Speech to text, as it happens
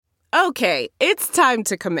Okay, it's time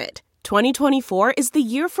to commit. 2024 is the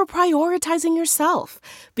year for prioritizing yourself.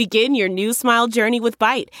 Begin your new smile journey with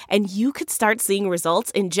Byte, and you could start seeing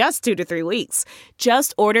results in just 2 to 3 weeks.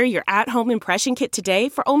 Just order your at-home impression kit today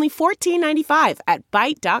for only $14.95 at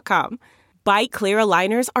Byte.com. Byte Clear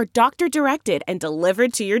aligners are doctor-directed and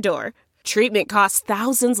delivered to your door. Treatment costs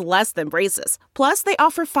thousands less than braces. Plus, they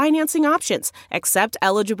offer financing options, accept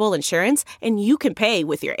eligible insurance, and you can pay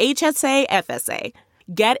with your HSA FSA.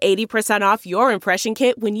 Get 80% off your impression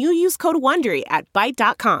kit when you use code WONDERY at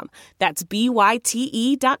Byte.com. That's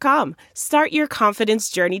BYTE.com. Start your confidence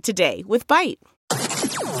journey today with Byte.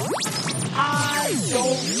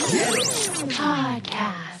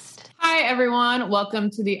 Podcast. Hi, everyone. Welcome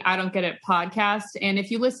to the I Don't Get It podcast. And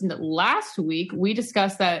if you listened last week, we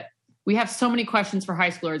discussed that we have so many questions for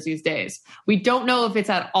high schoolers these days. We don't know if it's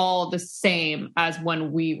at all the same as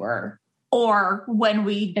when we were. Or when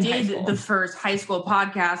we did the first high school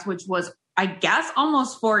podcast, which was, I guess,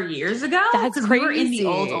 almost 4 years ago. That's crazy. We were in the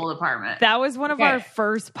old apartment. That was one of our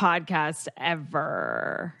first podcasts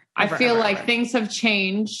ever. I feel like things have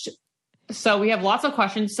changed. So we have lots of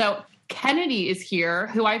questions. So Kennedy is here,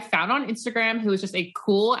 who I found on Instagram, who is just a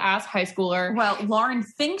cool ass high schooler. Well, Lauren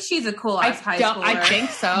thinks she's a cool ass high schooler. I think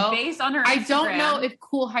so. Based on her Instagram. I don't know if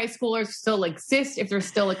cool high schoolers still exist, if there's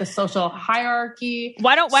still like a social hierarchy.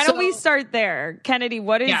 Why don't we start there? Kennedy,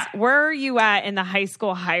 where are you at in the high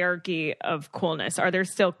school hierarchy of coolness? Are there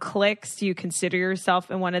still cliques? Do you consider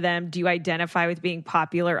yourself in one of them? Do you identify with being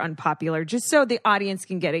popular, unpopular? Just so the audience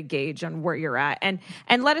can get a gauge on where you're at. And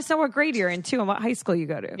let us know what grade you're in too and what high school you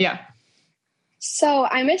go to. Yeah. So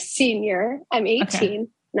I'm a senior. I'm 18,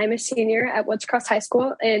 and I'm a senior at Woods Cross High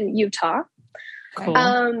School in Utah.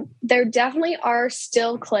 Cool. There definitely are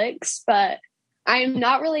still cliques, but I'm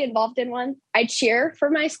not really involved in one. I cheer for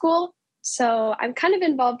my school, so I'm kind of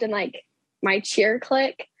involved in like my cheer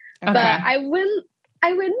clique. Okay. But I wouldn't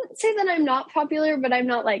say that I'm not popular, but I'm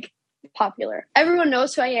not like popular. Everyone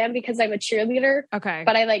knows who I am because I'm a cheerleader. Okay.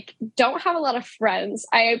 But I like don't have a lot of friends.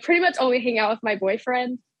 I pretty much only hang out with my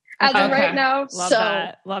boyfriend as of right now.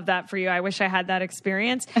 Love that for you. I wish I had that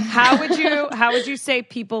experience. How would you say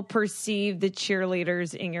people perceive the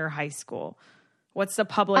cheerleaders in your high school? What's the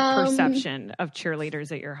public perception of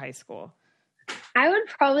cheerleaders at your high school? I would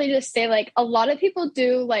probably just say like a lot of people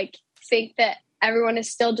do like think that everyone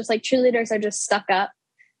is still just like cheerleaders are just stuck up,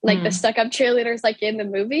 like the stuck up cheerleaders like in the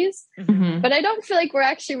movies. Mm-hmm. But I don't feel like we're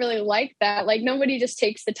actually really like that. Like nobody just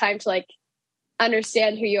takes the time to like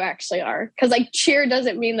understand who you actually are, because like cheer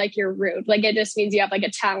doesn't mean like you're rude, like it just means you have like a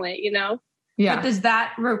talent, you know. Yeah. But is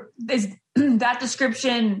that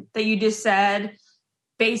description that you just said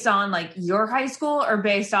based on like your high school or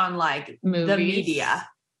based on like movies? The media?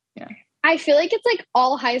 Yeah, I feel like it's like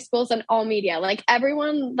all high schools and all media, like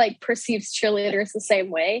everyone like perceives cheerleaders the same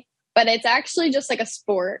way, but it's actually just like a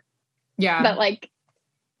sport. Yeah, but like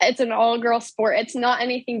it's an all-girl sport. It's not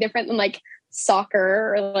anything different than like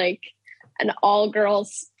soccer or like an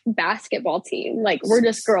all-girls basketball team. Like we're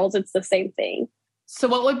just girls. It's the same thing. So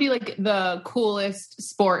what would be like the coolest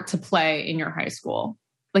sport to play in your high school?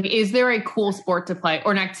 Like, is there a cool sport to play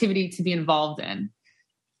or an activity to be involved in?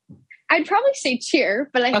 I'd probably say cheer,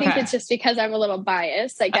 but I think it's just because I'm a little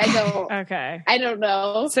biased. Like I don't. I don't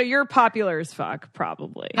know. So you're popular as fuck,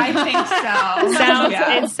 probably. I think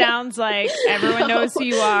so. It sounds like everyone knows who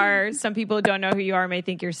you are. Some people who don't know who you are may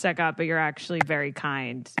think you're stuck up, but you're actually very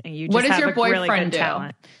kind, and you just what does have your a boyfriend really good do?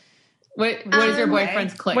 Talent. What is your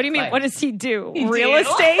boyfriend's clique? What do you mean? Like? What does he do? Real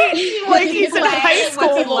estate? Like he's in high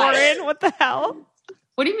school, Lauren. What the hell?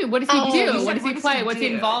 What do you mean? What does he do? What does he play? What's he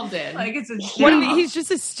involved in? Like it's he's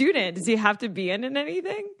just a student. Does he have to be in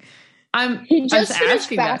anything? He just finished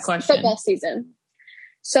football season.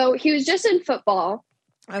 So he was just in football,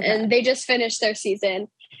 and they just finished their season,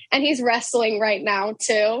 and he's wrestling right now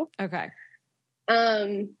too. Okay.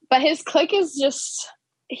 But his clique is just,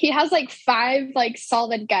 he has like 5 like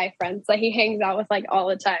solid guy friends that he hangs out with like all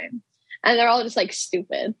the time, and they're all just like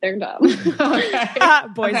stupid. They're dumb.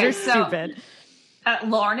 Boys are stupid.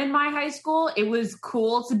 Lauren, in my high school, it was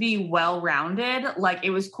cool to be well-rounded. Like,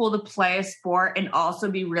 it was cool to play a sport and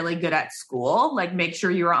also be really good at school. Like, make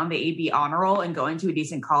sure you were on the AB honor roll and going to a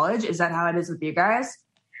decent college. Is that how it is with you guys?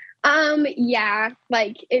 Yeah.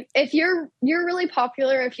 Like, if you're really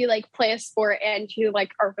popular, if you like play a sport and you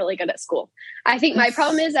like are really good at school. I think my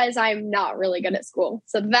problem is I'm not really good at school,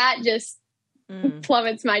 so that just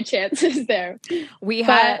plummets my chances there.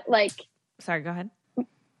 Sorry, go ahead.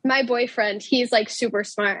 My boyfriend, he's like super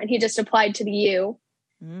smart, and he just applied to the U,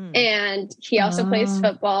 and he also plays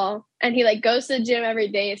football, and he like goes to the gym every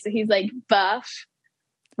day. So he's like buff.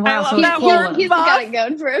 Wow, I love that word. He's got it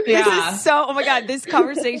going for him. Yeah. This is so, oh my God, this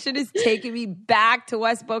conversation is taking me back to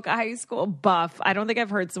West Boca High School. Buff. I don't think I've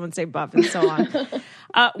heard someone say buff in so long.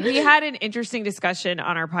 We had an interesting discussion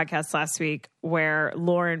on our podcast last week where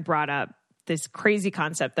Lauren brought up this crazy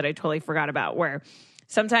concept that I totally forgot about, where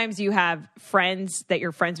sometimes you have friends that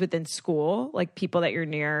you're friends with in school, like people that you're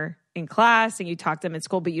near in class and you talk to them in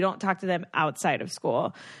school, but you don't talk to them outside of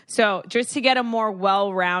school. So just to get a more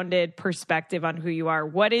well-rounded perspective on who you are,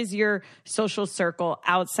 what is your social circle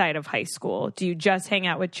outside of high school? Do you just hang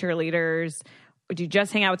out with cheerleaders? Or do you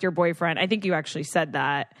just hang out with your boyfriend? I think you actually said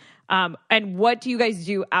that. And what do you guys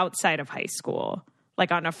do outside of high school,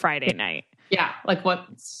 like on a Friday night? Yeah, like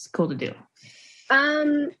what's cool to do?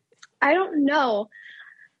 I don't know.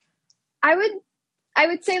 I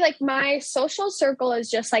would say like my social circle is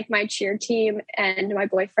just like my cheer team and my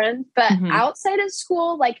boyfriend, but outside of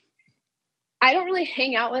school, like I don't really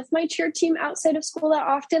hang out with my cheer team outside of school that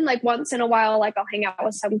often. Like once in a while, like I'll hang out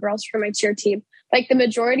with some girls from my cheer team. Like the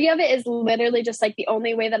majority of it is literally just like the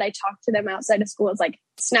only way that I talk to them outside of school is like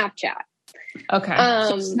Snapchat. Okay.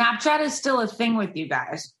 So Snapchat is still a thing with you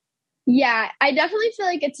guys. Yeah, I definitely feel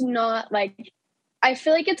like it's not like, I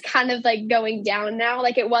feel like it's kind of like going down now.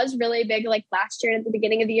 Like it was really big like last year at the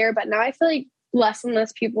beginning of the year, but now I feel like less and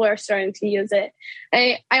less people are starting to use it.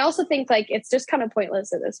 I also think like it's just kind of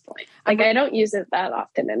pointless at this point. Like I don't use it that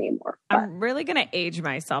often anymore. But. I'm really going to age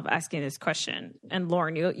myself asking this question. And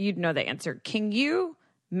Lauren, you'd know the answer. Can you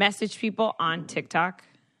message people on TikTok?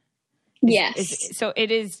 Yes. So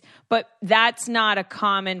it is, but that's not a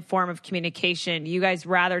common form of communication. You guys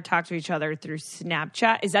rather talk to each other through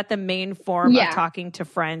Snapchat. Is that the main form of talking to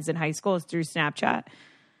friends in high school, is through Snapchat?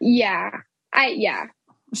 Yeah.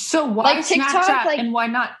 So why like TikTok, Snapchat like, and why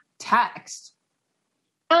not text?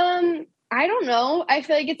 I don't know. I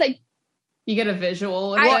feel like it's like you get a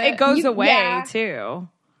visual. Well, it goes away too.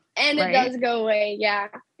 And right? It does go away. Yeah.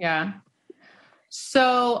 Yeah.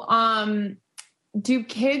 So, do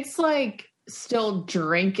kids like still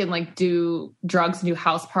drink and like do drugs and do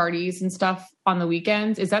house parties and stuff on the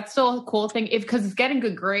weekends? Is that still a cool thing? Because it's getting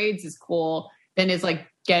good grades is cool, then is like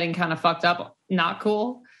getting kind of fucked up not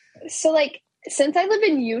cool? So like since I live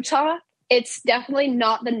in Utah, it's definitely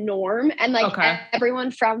not the norm and like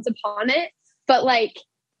everyone frowns upon it. But like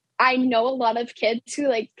I know a lot of kids who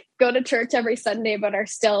like go to church every Sunday but are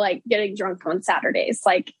still like getting drunk on Saturdays.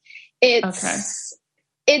 Like it's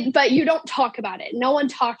but you don't talk about it. No one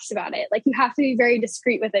talks about it. Like you have to be very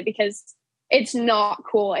discreet with it because it's not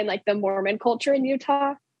cool in like the Mormon culture in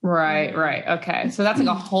Utah. Right. Okay. So that's like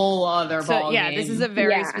a whole other ball game. This is a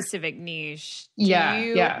very specific niche.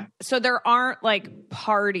 Yeah. So there aren't like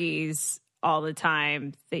parties all the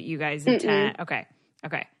time that you guys attend. Okay.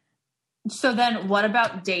 So then what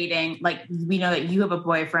about dating? Like we know that you have a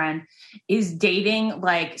boyfriend. Is dating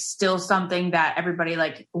like still something that everybody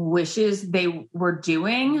like wishes they were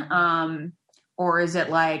doing? Or is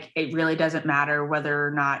it like, it really doesn't matter whether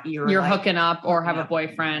or not you're like, hooking up or have a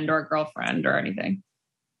boyfriend or a girlfriend or anything?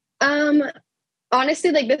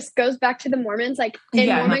 Honestly, like this goes back to the Mormons, like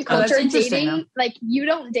in Mormon culture, dating, like you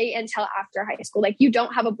don't date until after high school. Like you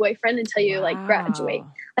don't have a boyfriend until you like graduate.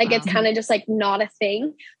 Like it's kind of just like not a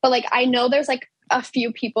thing. But like, I know there's like a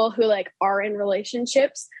few people who like are in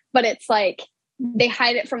relationships, but it's like they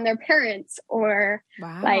hide it from their parents or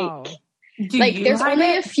like there's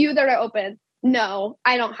only a few that are open. No,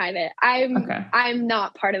 I don't hide it. I'm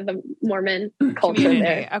not part of the Mormon culture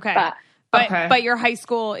there. Okay. But your high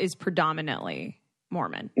school is predominantly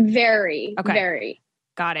Mormon. Very.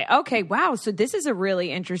 Got it. Okay. Wow. So this is a really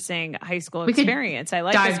interesting high school experience. I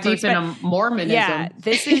like dive deep into Mormonism. Yeah.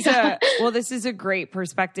 This is a great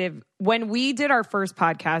perspective. When we did our first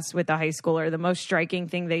podcast with a high schooler, the most striking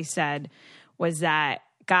thing they said was that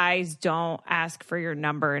guys don't ask for your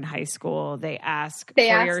number in high school. They ask for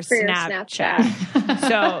your Snapchat.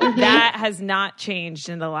 So that has not changed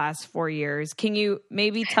in the last 4 years. Can you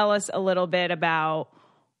maybe tell us a little bit about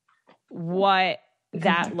what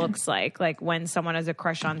that looks like when someone has a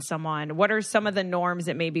crush on someone? What are some of the norms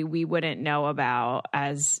that maybe we wouldn't know about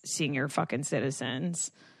as senior fucking citizens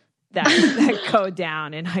that go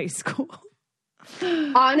down in high school?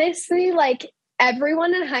 Honestly, like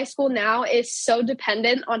everyone in high school now is so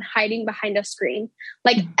dependent on hiding behind a screen.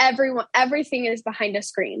 Like everything is behind a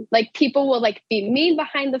screen. Like people will like be mean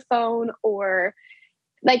behind the phone or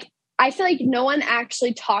like, I feel like no one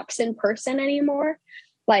actually talks in person anymore.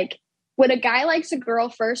 Like when a guy likes a girl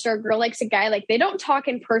first or a girl likes a guy, like they don't talk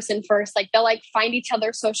in person first. Like they'll like find each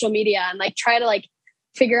other's social media and like try to like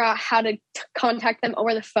figure out how to contact them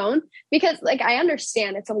over the phone, because like I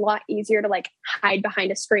understand it's a lot easier to like hide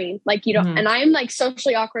behind a screen, like you don't and I'm like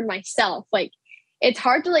socially awkward myself, like it's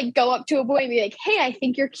hard to like go up to a boy and be like, hey, I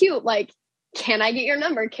think you're cute. Like, can I get your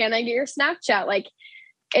number? Can I get your Snapchat? Like,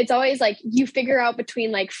 it's always like you figure out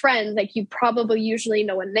between like friends, like you probably usually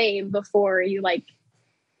know a name before you like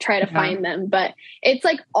try to find them. But it's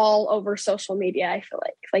like all over social media. I feel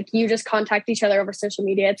like you just contact each other over social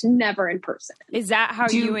media. It's never in person. Is that how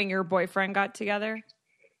you and your boyfriend got together?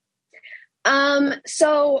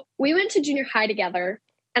 So we went to junior high together,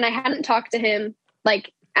 and I hadn't talked to him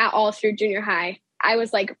like at all through junior high. I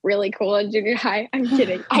was like really cool in junior high. I'm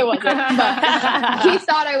kidding. I wasn't, but he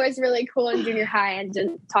thought I was really cool in junior high and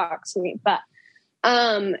didn't talk to me. But,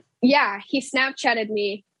 yeah, he Snapchatted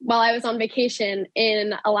me while I was on vacation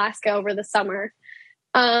in Alaska over the summer.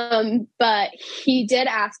 But he did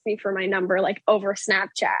ask me for my number, like over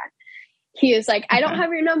Snapchat. He was like, I don't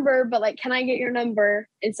have your number, but like, can I get your number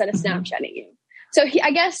instead of Snapchatting you? So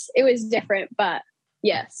I guess it was different, but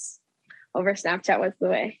yes, over Snapchat was the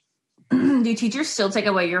way. Do teachers still take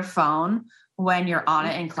away your phone when you're on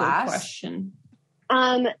it in class? Good question.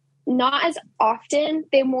 Not as often.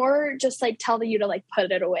 They more just like tell you to like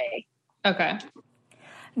put it away. Okay.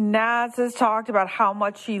 Naz has talked about how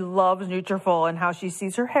much she loves Nutrafol and how she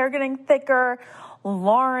sees her hair getting thicker.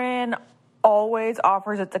 Lauren always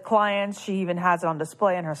offers it to clients. She even has it on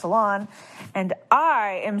display in her salon. And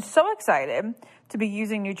I am so excited to be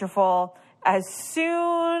using Nutrafol as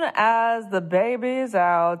soon as the baby's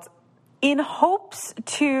out, in hopes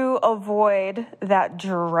to avoid that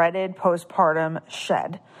dreaded postpartum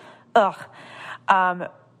shed. And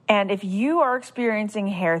if you are experiencing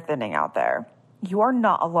hair thinning out there, you are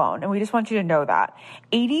not alone. And we just want you to know that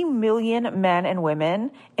 80 million men and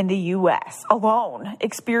women in the U.S. alone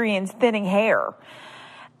experience thinning hair.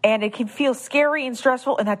 And it can feel scary and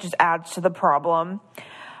stressful, and that just adds to the problem.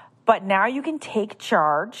 But now you can take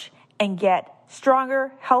charge and get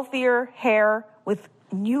stronger, healthier hair with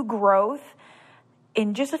new growth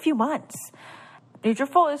in just a few months.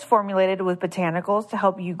 Nutrafol is formulated with botanicals to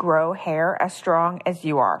help you grow hair as strong as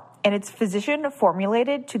you are. And it's physician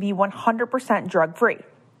formulated to be 100% drug-free.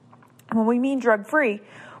 And when we mean drug-free,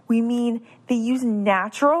 we mean they use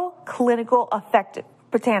natural, clinical, effective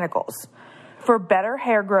botanicals for better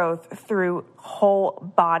hair growth through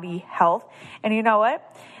whole body health. And you know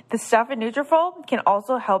what? The stuff in Nutrafol can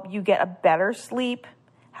also help you get a better sleep,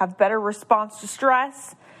 have better response to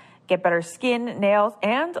stress, get better skin, nails,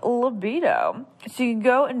 and libido. So you can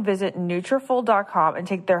go and visit Nutrafol.com and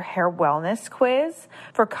take their hair wellness quiz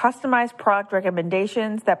for customized product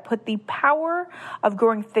recommendations that put the power of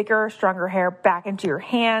growing thicker, stronger hair back into your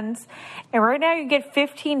hands. And right now you get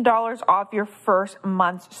 $15 off your first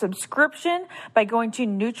month's subscription by going to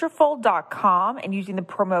Nutrafol.com and using the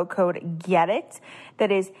promo code GETIT.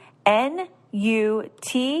 That is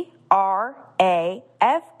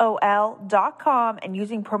NUTRAFOL.com and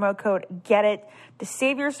using promo code GETIT to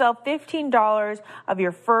save yourself $15 of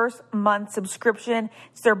your first month subscription.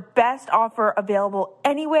 It's their best offer available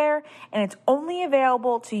anywhere, and it's only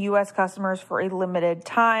available to U.S. customers for a limited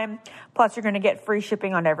time. Plus, you're going to get free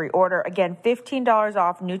shipping on every order. Again, $15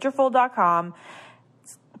 off Nutrafol.com.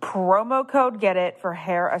 Promo code GETIT for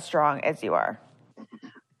hair as strong as you are.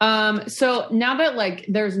 So now that like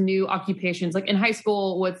there's new occupations, like in high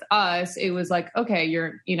school with us, it was like, okay,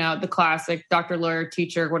 you're, the classic doctor, lawyer,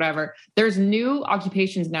 teacher, whatever. There's new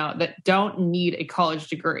occupations now that don't need a college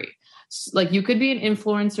degree. Like you could be an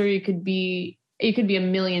influencer, you could be a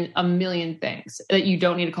million things that you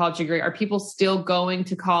don't need a college degree. Are people still going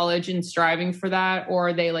to college and striving for that? Or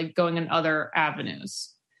are they like going in other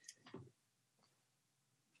avenues?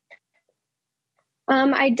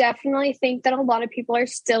 I definitely think that a lot of people are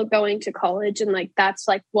still going to college and like that's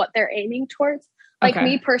like what they're aiming towards. Like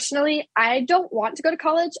me personally, I don't want to go to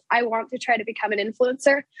college. I want to try to become an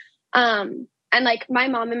influencer. And like my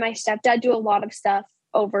mom and my stepdad do a lot of stuff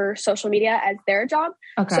over social media as their job.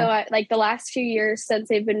 Okay. So like the last few years since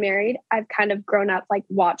they've been married, I've kind of grown up like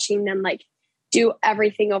watching them like do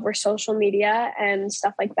everything over social media and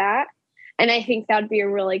stuff like that. And I think that'd be a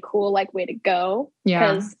really cool like way to go.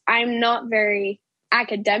 Yeah. Because I'm not very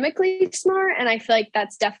academically smart, and I feel like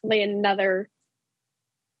that's definitely another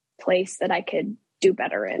place that I could do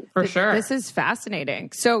better in. For sure. This is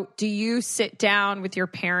fascinating. So do you sit down with your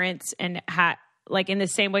parents and like in the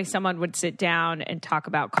same way someone would sit down and talk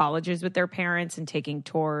about colleges with their parents and taking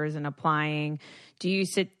tours and applying? Do you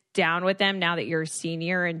sit down with them now that you're a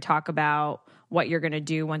senior and talk about what you're going to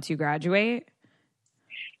do once you graduate?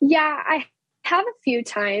 Yeah, I have a few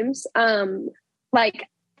times. Like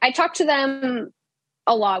I talk to them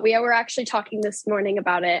a lot. We were actually talking this morning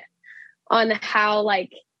about it on how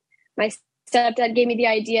like my stepdad gave me the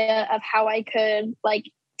idea of how I could like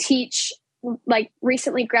teach like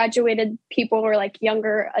recently graduated people or like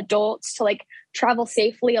younger adults to like travel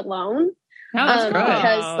safely alone. Oh, that's good.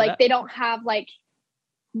 Because like they don't have like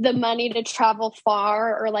the money to travel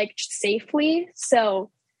far or like safely.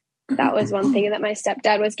 So that was one thing that my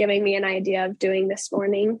stepdad was giving me an idea of doing this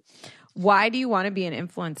morning. Why do you want to be an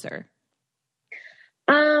influencer?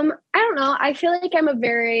 I don't know. I feel like I'm a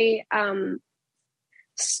very,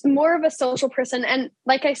 more of a social person. And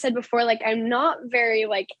like I said before, like I'm not very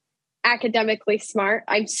like academically smart.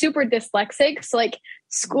 I'm super dyslexic. So like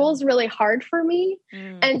school's really hard for me.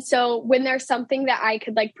 And so when there's something that I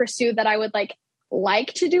could like pursue that I would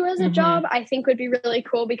like to do as a job, I think would be really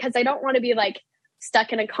cool, because I don't want to be like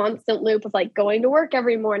stuck in a constant loop of like going to work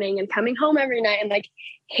every morning and coming home every night and like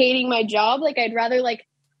hating my job. Like I'd rather like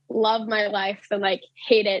love my life than like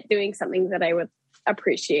hate it doing something that I would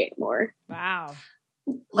appreciate more. Wow.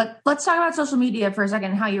 Let's talk about social media for a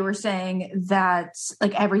second. How you were saying that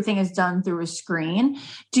like everything is done through a screen.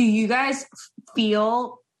 Do you guys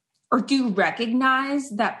feel, or do you recognize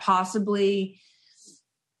that possibly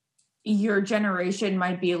your generation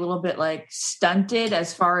might be a little bit like stunted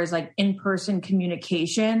as far as like in-person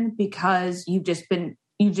communication, because you've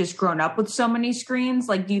just grown up with so many screens?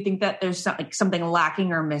 Like, do you think that there's something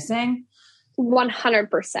lacking or missing?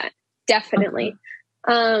 100%. Definitely.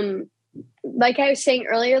 Like I was saying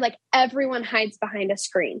earlier, like everyone hides behind a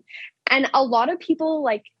screen, and a lot of people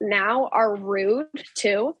like now are rude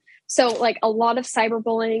too. So like a lot of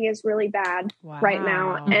cyberbullying is really bad right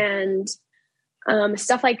now, and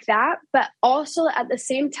stuff like that. But also at the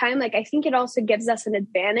same time, like I think it also gives us an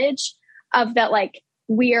advantage of that, like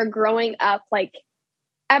we are growing up, like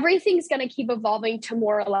everything's going to keep evolving to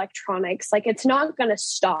more electronics. Like it's not going to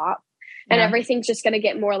stop. And everything's just going to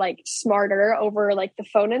get more like smarter over like the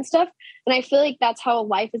phone and stuff. And I feel like that's how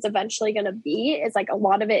life is eventually going to be, is like a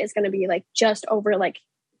lot of it is going to be like just over like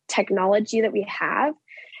technology that we have.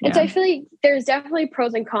 And so I feel like there's definitely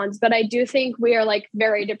pros and cons, but I do think we are like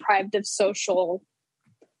very deprived of social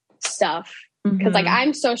stuff. Because like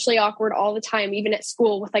I'm socially awkward all the time, even at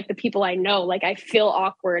school with like the people I know. Like I feel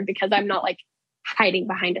awkward because I'm not like hiding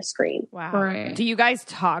behind a screen. Wow. Right. Do you guys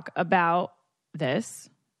talk about this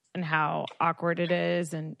and how awkward it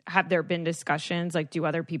is? And have there been discussions? Like, do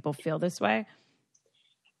other people feel this way?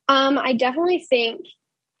 I definitely think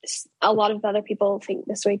a lot of other people think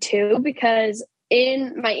this way too, because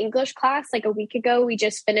in my English class, like a week ago, we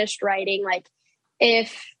just finished writing like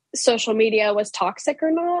if social media was toxic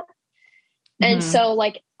or not. And so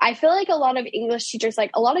like, I feel like a lot of English teachers,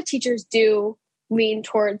 like a lot of teachers do lean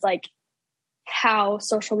towards like how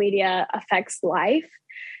social media affects life.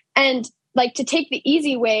 And like, to take the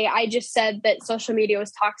easy way, I just said that social media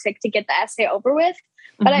was toxic to get the essay over with.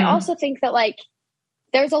 But I also think that like,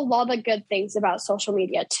 there's a lot of good things about social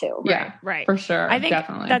media too. Yeah, right. For sure. I think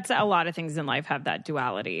definitely. that's a lot of things in life have that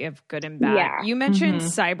duality of good and bad. Yeah. You mentioned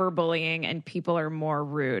cyberbullying and people are more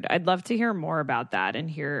rude. I'd love to hear more about that and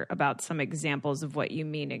hear about some examples of what you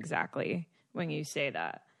mean exactly when you say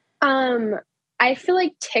that. I feel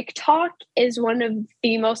like TikTok is one of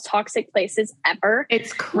the most toxic places ever.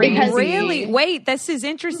 It's crazy. Really? Wait, this is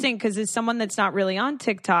interesting because as someone that's not really on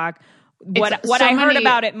TikTok, what I heard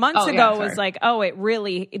about it months ago was like, oh, it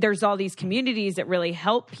really, there's all these communities that really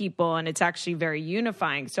help people and it's actually very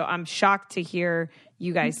unifying. So I'm shocked to hear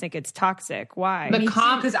you guys think it's toxic. Why?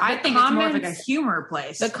 Because I think it's more of like a humor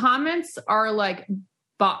place. The comments are like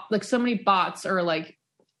so many bots are like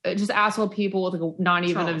just asshole people with like not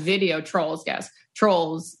even a video. Trolls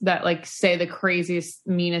that like say the craziest,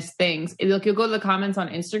 meanest things. Like you'll go to the comments on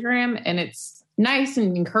Instagram and it's nice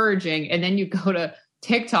and encouraging, and then you go to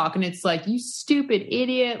TikTok and it's like, you stupid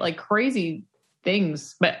idiot, like crazy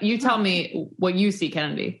things. But you tell me what you see,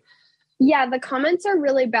 Kennedy. Yeah, the comments are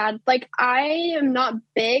really bad. Like I am not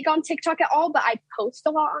big on TikTok at all, but I post a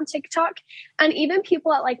lot on TikTok. And even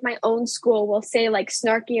people at like my own school will say like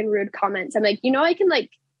snarky and rude comments. I'm like,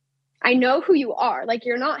 I know who you are. Like,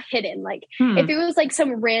 you're not hidden. Like, if it was like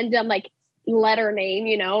some random like letter name,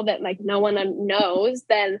 that like no one knows,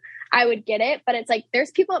 then I would get it. But it's like, there's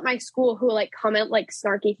people at my school who like comment like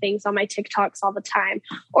snarky things on my TikToks all the time.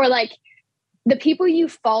 Or like the people you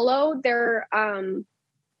follow, their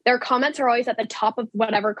comments are always at the top of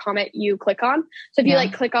whatever comment you click on. So if you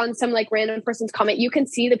like click on some like random person's comment, you can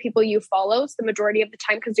see the people you follow the majority of the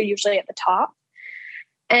time because they're usually at the top.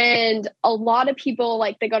 And a lot of people,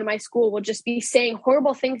 like, they go to my school will just be saying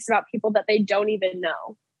horrible things about people that they don't even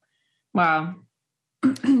know. Wow.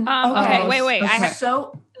 Okay, wait. Okay. I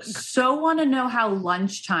so want to know how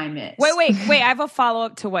lunchtime is. Wait. I have a follow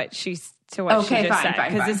up to what she just said,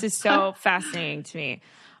 because this is so fascinating to me.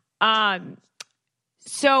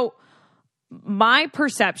 So My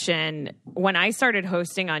perception when I started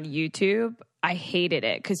hosting on YouTube, I hated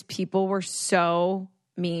it because people were so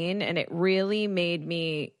mean and it really made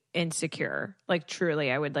me insecure. Like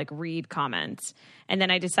truly, I would like read comments. And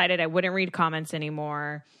then I decided I wouldn't read comments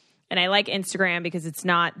anymore. And I like Instagram because it's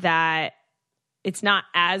not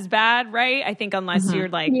as bad, right? I think unless you're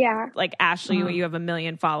like Ashley, you have 1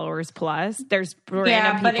 million followers plus. There's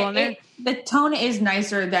random people in there. The tone is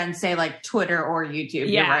nicer than say like Twitter or YouTube.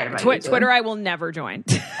 Yeah, you're right about YouTube. Twitter I will never join.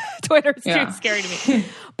 Twitter's too scary to me.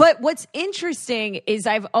 But what's interesting is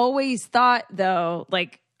I've always thought though,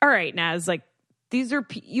 like, all right, Naz, like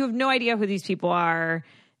you have no idea who these people are.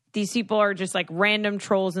 These people are just like random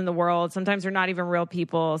trolls in the world. Sometimes they're not even real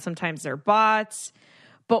people. Sometimes they're bots.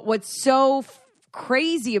 But what's so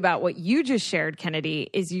crazy about what you just shared, Kennedy,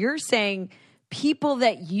 is you're saying people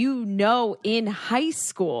that you know in high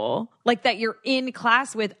school, like that you're in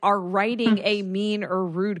class with, are writing a mean or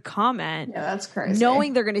rude comment. Yeah, that's crazy.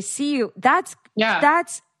 Knowing they're going to see you. That's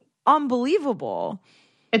unbelievable.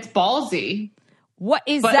 It's ballsy. What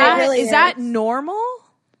is that? Really is that normal?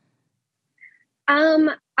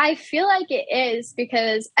 I feel like it is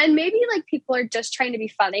because, and maybe like people are just trying to be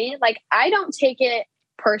funny. Like I don't take it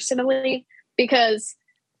personally because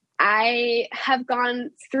I have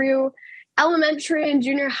gone through elementary and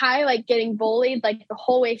junior high, like getting bullied like the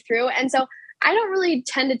whole way through. And so I don't really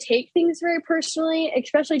tend to take things very personally,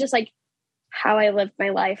 especially just like how I live my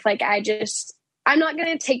life. Like I'm not going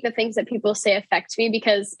to take the things that people say affect me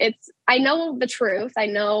because I know the truth. I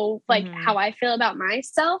know like how I feel about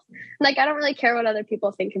myself. Like, I don't really care what other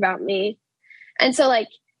people think about me. And so like,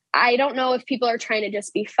 I don't know if people are trying to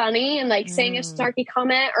just be funny and like saying a snarky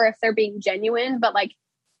comment or if they're being genuine, but like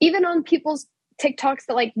even on people's TikToks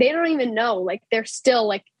that like, they don't even know, like they're still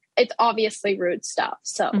like, it's obviously rude stuff.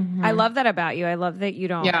 So I love that about you. I love that you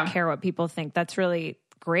don't care what people think. That's really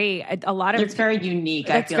great. It's very unique.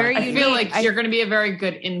 I feel like you're going to be a very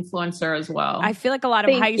good influencer as well. I feel like a lot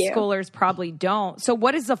of high schoolers probably don't. So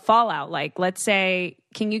what is the fallout like? Let's say,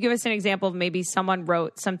 can you give us an example of maybe someone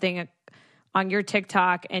wrote something on your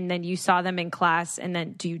TikTok and then you saw them in class, and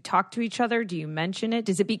then do you talk to each other? Do you mention it?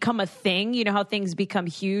 Does it become a thing? You know how things become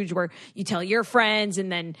huge where you tell your friends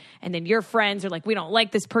and then your friends are like, we don't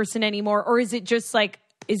like this person anymore? Or is it just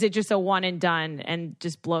a one and done and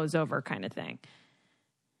just blows over kind of thing?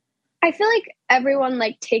 I feel like everyone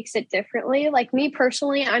like takes it differently. Like me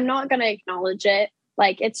personally, I'm not going to acknowledge it.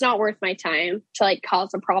 Like it's not worth my time to like cause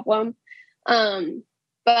a problem.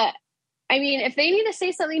 But I mean, if they need to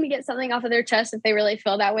say something to get something off of their chest, if they really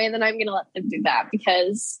feel that way, then I'm going to let them do that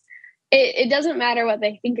because it doesn't matter what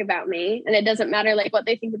they think about me and it doesn't matter like what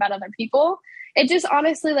they think about other people. It just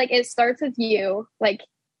honestly, like it starts with you. Like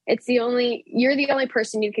you're the only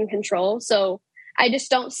person you can control. So I just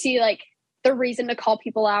don't see like the reason to call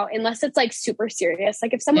people out unless it's like super serious.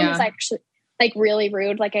 Like if someone was actually like really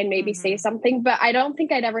rude, like I'd maybe say something, but I don't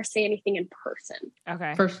think I'd ever say anything in person.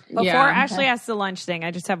 Okay. Before Ashley asks the lunch thing, I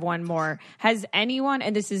just have one more. Has anyone,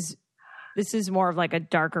 and this is more of like a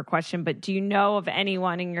darker question, but do you know of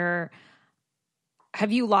anyone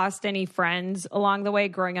have you lost any friends along the way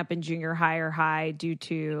growing up in junior high or high due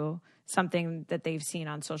to something that they've seen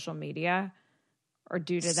on social media? Or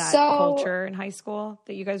due to that culture in high school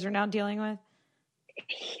that you guys are now dealing with?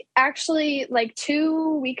 Actually, like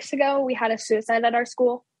 2 weeks ago, we had a suicide at our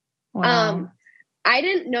school. Wow. I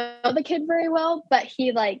didn't know the kid very well, but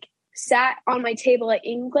he like sat on my table at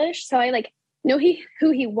English. So I like knew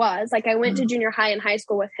who he was. Like I went to junior high and high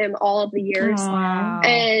school with him all of the years. Wow.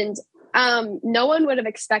 And no one would have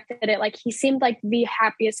expected it. Like he seemed like the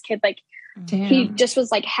happiest kid. Like he just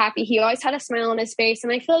was like happy. He always had a smile on his face.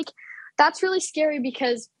 And I feel like that's really scary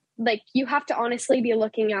because like you have to honestly be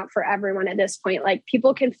looking out for everyone at this point. Like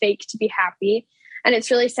people can fake to be happy. And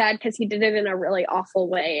it's really sad because he did it in a really awful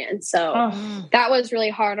way. And so that was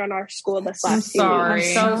really hard on our school this last year. I'm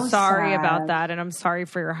so sorry about that. And I'm sorry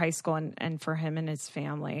for your high school and for him and his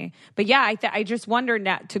family. But yeah, I just wonder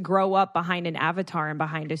to grow up behind an avatar and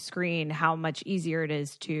behind a screen, how much easier it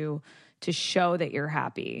is to show that you're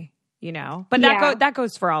happy, you know? But that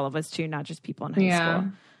goes for all of us too, not just people in high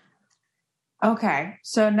school. Okay,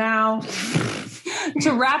 so now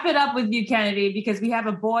to wrap it up with you, Kennedy, because we have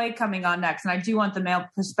a boy coming on next, and I do want the male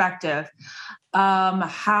perspective.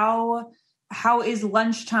 How is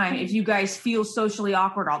lunchtime if you guys feel socially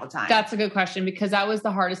awkward all the time? That's a good question because that was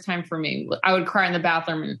the hardest time for me. I would cry in the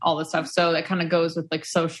bathroom and all this stuff. So that kind of goes with like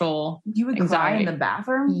social You would anxiety. Cry in the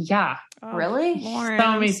bathroom? Yeah. Really? Lauren, So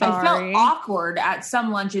I'm many- I felt sorry. awkward at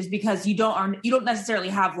some lunches because you don't necessarily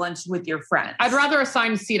have lunch with your friends. I'd rather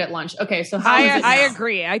assign a seat at lunch. Okay, so how is it I now?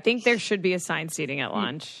 agree. I think there should be assigned seating at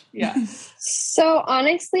lunch. Yeah. So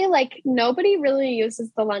honestly, like nobody really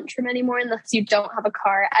uses the lunchroom anymore unless you don't have a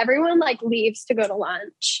car. Everyone like leaves to go to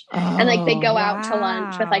lunch and like they go out to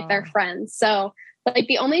lunch with like their wow. friends. So like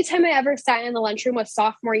the only time I ever sat in the lunchroom was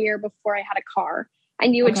sophomore year before I had a car,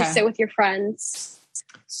 and you would just Okay. sit with your friends.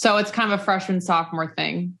 So it's kind of a freshman sophomore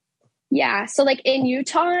thing. Yeah. So like in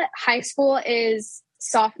Utah, high school is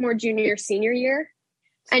sophomore, junior, senior year,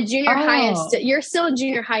 and junior high is you're still in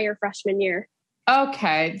junior high your freshman year.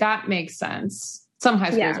 Okay, that makes sense. Some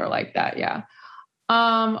high schools are like that, yeah.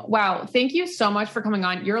 Wow, thank you so much for coming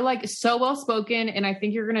on. You're like so well spoken, and I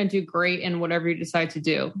think you're gonna do great in whatever you decide to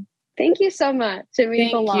do. Thank you so much. It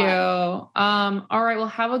means a Thank lot. you. All right, well,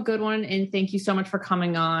 have a good one, and thank you so much for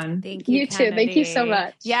coming on. Thank you. You too. Thank you so Kennedy.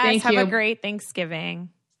 much. Yes. Thank have you. a great Thanksgiving.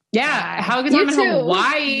 Yeah, Bye. have a good You time in too.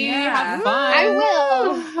 Hawaii. Yeah. Have fun. I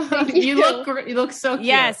will. Thank you you. look so cute.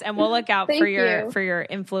 Yes, and we'll look out Thank for you. your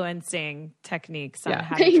influencing techniques on Yeah.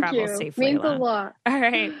 how to Thank travel you. safely. Means a alone. lot. All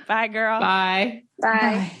right, bye, girl. Bye.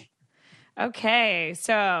 Bye. Okay,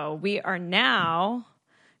 so we are now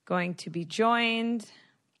going to be joined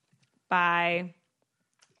by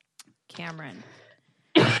Cameron.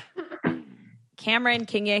 Cameron,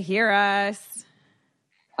 can you hear us?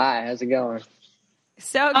 Hi, how's it going?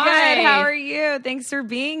 So good. Hi. How are you? Thanks for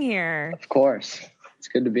being here. Of course. It's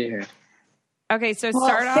good to be here. Okay, so Well,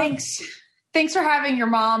 start off. Thanks for having your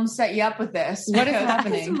mom set you up with this. What is because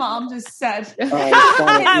happening? His mom just said. It's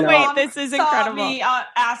funny. Wait, No, this is Saw incredible. me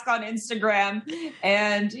ask on Instagram,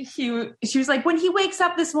 and she was like, "When he wakes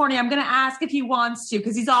up this morning, I'm going to ask if he wants to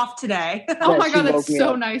because he's off today." Oh Yeah, my she God, that's woke me so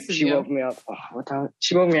up. nice of She you. woke me up. Oh, what time?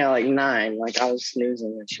 She woke me at like 9. Like I was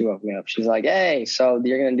snoozing and she woke me up. She's like, "Hey, so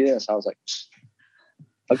you're going to do this?" I was like,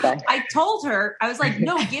 "Okay." I told her, I was like,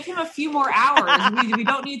 "No, give him a few more hours. We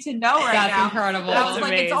don't need to know right That's now." incredible. And I was That's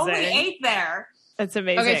like, "It's only amazing. 8 there." That's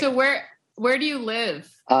amazing. Okay, so where do you live?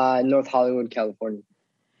 North Hollywood, California.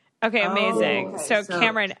 Okay, amazing. okay, So, so-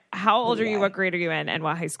 Cameron, how old are you? Yeah. What grade are you in? And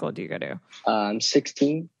what high school do you go to? I'm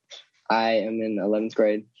 16. I am in 11th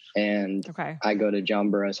grade, and Okay, I go to John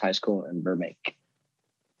Burroughs High School in Burbank.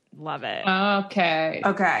 love it. Okay.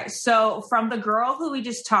 Okay, so from the girl who we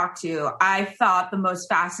just talked to, I thought the most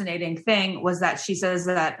fascinating thing was that she says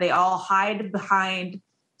that they all hide behind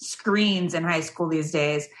screens in high school these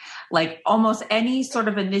days. Like almost any sort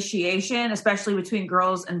of initiation, especially between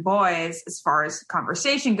girls and boys, as far as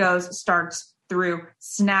conversation goes, starts through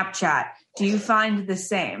Snapchat. Do you find the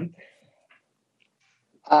same?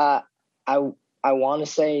 I want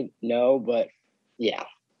to say no, but yeah.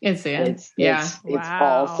 It's the end. It's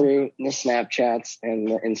Wow. all through the Snapchats and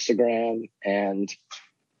the Instagram, and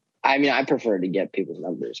I mean I prefer to get people's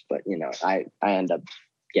numbers, but you know I end up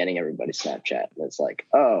getting everybody's Snapchat, and it's like,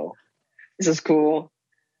 oh, this is cool,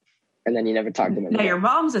 and then you never talk to them Now, your again.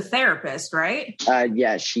 mom's a therapist, right?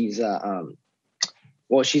 Yeah, she's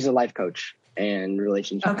she's a life coach and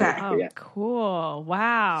relationship Okay. coach. Oh, Yeah. cool.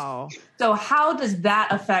 Wow. So how does that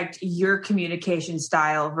affect your communication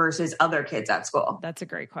style versus other kids at school? That's a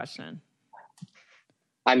great question.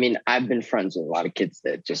 I mean, I've been friends with a lot of kids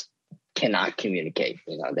that just cannot communicate.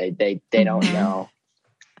 You know, they don't know.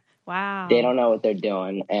 Wow. They don't know what they're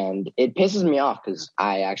doing, and it pisses me off because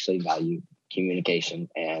I actually value communication,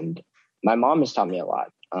 and my mom has taught me a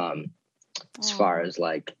lot as far as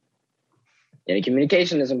like, you know,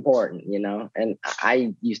 communication is important, you know, and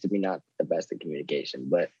I used to be not the best at communication,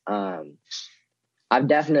 but I've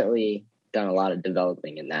definitely done a lot of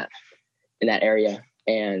developing in that area,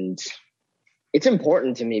 and it's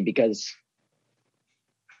important to me because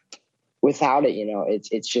without it, you know,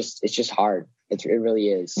 it's just hard. It really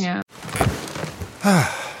is. Yeah.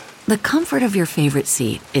 The comfort of your favorite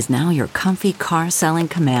seat is now your comfy car selling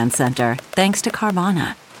command center, thanks to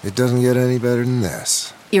Carvana. It doesn't get any better than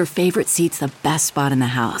this. Your favorite seat's the best spot in the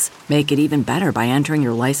house. Make it even better by entering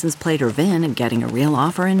your license plate or VIN and getting a real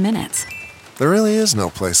offer in minutes. There really is no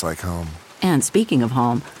place like home. And speaking of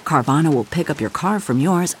home, Carvana will pick up your car from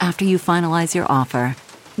yours after you finalize your offer.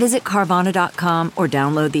 Visit Carvana.com or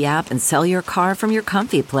download the app and sell your car from your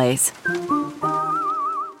comfy place.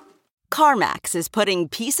 CarMax is putting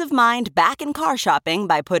peace of mind back in car shopping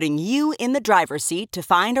by putting you in the driver's seat to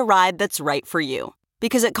find a ride that's right for you.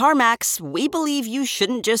 Because at CarMax, we believe you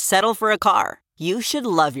shouldn't just settle for a car. You should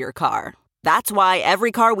love your car. That's why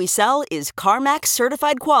every car we sell is CarMax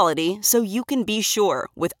certified quality, so you can be sure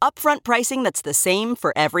with upfront pricing that's the same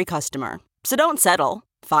for every customer. So don't settle.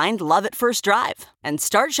 Find love at first drive and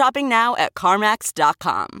start shopping now at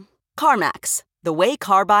CarMax.com. CarMax, the way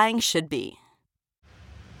car buying should be.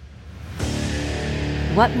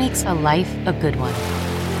 What makes a life a good one?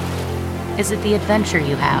 Is it the adventure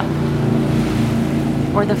you have?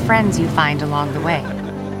 Or the friends you find along the way?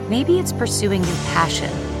 Maybe it's pursuing your passion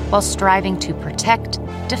while striving to protect,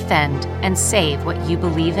 defend, and save what you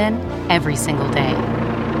believe in every single day.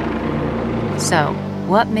 So,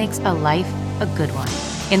 what makes a life a good one?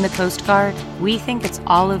 In the Coast Guard, we think it's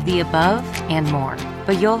all of the above and more,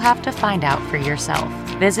 but you'll have to find out for yourself.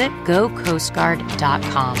 Visit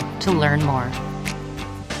gocoastguard.com to learn more.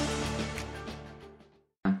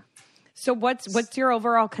 So what's your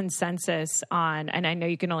overall consensus on, and I know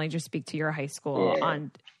you can only just speak to your high school,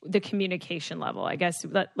 on the communication level? I guess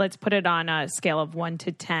let's put it on a scale of 1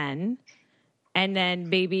 to 10, and then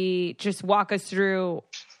maybe just walk us through.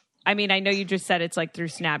 I mean, I know you just said it's like through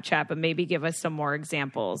Snapchat, but maybe give us some more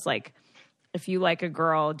examples. Like, if you like a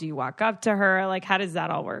girl, do you walk up to her? Like, how does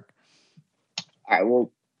that all work? All right.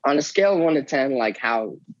 Well, on a scale of 1 to 10, like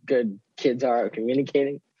how good kids are at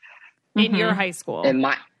communicating in your high school.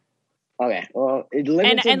 Okay. Well,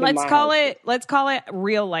 and let's call it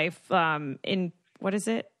real life. In what is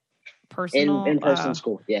it? Personal in-person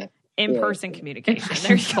school. Yeah. In-person communication.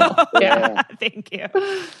 There you go. Yeah. Thank you.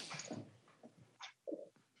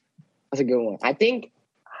 That's a good one. I think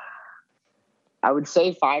I would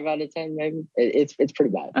say 5 out of 10. Maybe it's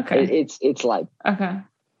pretty bad. Okay. It's like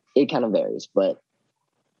it kind of varies, but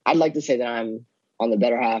I'd like to say that I'm on the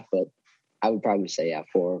better half, but I would probably say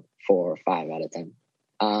 4 or 5 out of 10.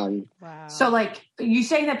 Wow. So like, you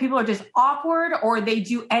saying that people are just awkward, or they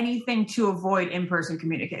do anything to avoid in-person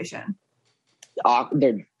communication?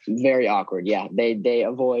 They're very awkward. Yeah. They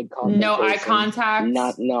avoid no eye contact.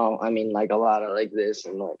 I mean, like a lot of like this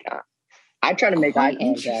and like, I try to make eye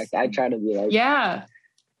contact. I try to be like, yeah.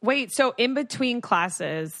 Wait, so in between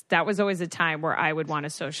classes, that was always a time where I would want to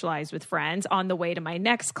socialize with friends on the way to my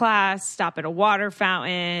next class, stop at a water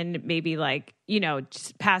fountain, maybe like,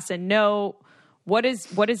 just pass a note. What is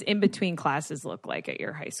in between classes look like at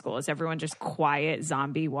your high school? Is everyone just quiet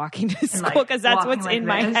zombie walking to school? Because that's what's in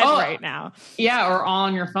my head right now. Yeah, or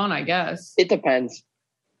on your phone, I guess. It depends.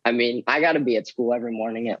 I mean, I got to be at school every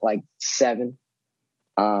morning at like 7.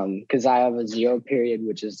 Because I have a 0 period,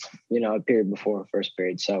 which is, a period before first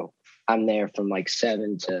period. So I'm there from like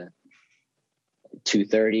 7 to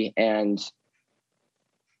 2:30. And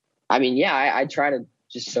I mean, I try to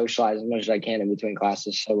just socialize as much as I can in between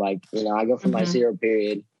classes. So like, I go for my 0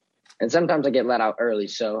 period, and sometimes I get let out early.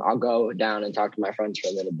 So I'll go down and talk to my friends for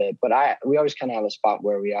a little bit, but we always kind of have a spot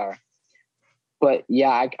where we are. But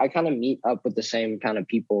yeah, I kind of meet up with the same kind of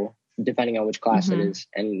people depending on which class it is.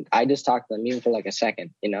 And I just talk to them even for like a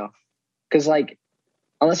second, because like,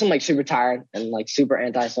 unless I'm like super tired and like super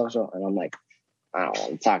antisocial and I'm like, I don't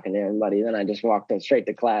want to talk to anybody, then I just walk straight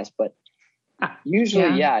to class. But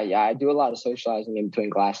usually, I do a lot of socializing in between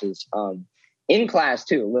classes, in class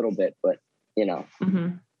too, a little bit, but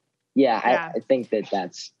I think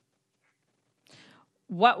that's.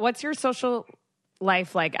 What's your social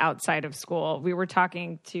life like outside of school? We were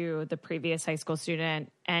talking to the previous high school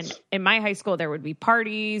student, and in my high school there would be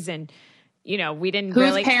parties, and we didn't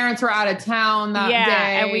whose parents were out of town that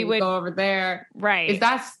day, and we would go over there. Right. Is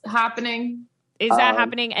that happening?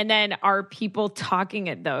 And then are people talking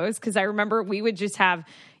at those? Because I remember we would just have,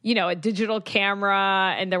 a digital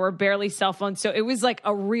camera, and there were barely cell phones. So it was like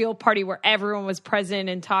a real party where everyone was present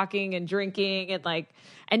and talking and drinking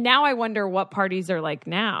and now I wonder what parties are like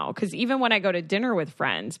now. Because even when I go to dinner with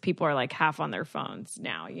friends, people are like half on their phones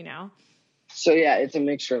now, So yeah, it's a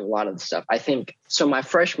mixture of a lot of the stuff. I think, so my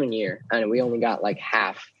freshman year, and we only got like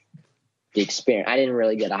half the experience. I didn't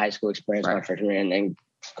really get a high school experience my freshman year, and then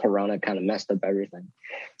Corona kind of messed up everything.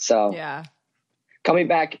 So coming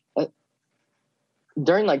back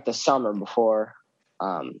during like the summer before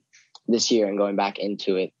this year and going back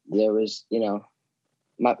into it, there was,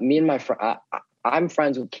 me and my friend, I'm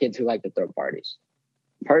friends with kids who like to throw parties.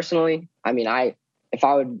 Personally, I mean, if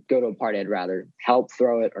I would go to a party, I'd rather help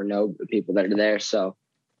throw it or know the people that are there. So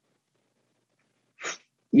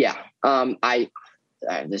yeah,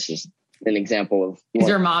 this is an example of. Is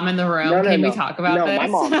your mom in the room? Can we talk about this? No, my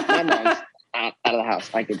mom's out of the house.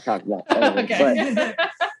 I could talk about that. Okay.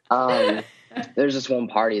 But there's this one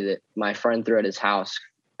party that my friend threw at his house,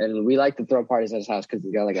 and we like to throw parties at his house because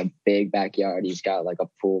he's got like a big backyard. He's got like a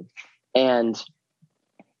pool, and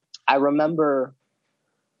I remember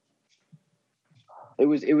it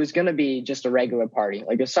was going to be just a regular party,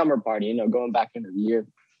 like a summer party, going back into the year.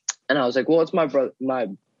 And I was like, well, it's my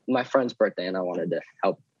friend's birthday, and I wanted to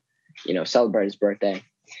help, celebrate his birthday.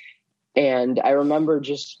 And I remember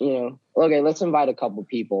just, okay, let's invite a couple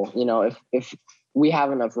people. If we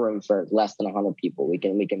have enough room for less than 100 people. We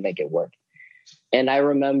can make it work. And I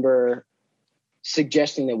remember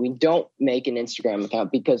suggesting that we don't make an Instagram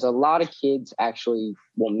account because a lot of kids actually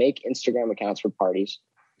will make Instagram accounts for parties.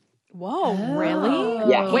 Whoa, really?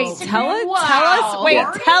 Yeah. Wait, tell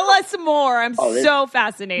us more. I'm so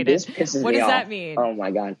fascinated. This pisses what me does off. that mean? Oh my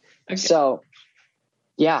God. Okay. So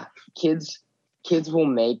yeah, kids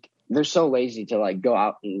will they're so lazy to like go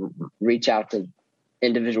out and reach out to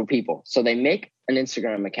individual people. So they make an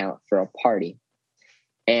Instagram account for a party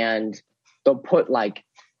and they'll put like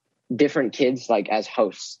different kids like as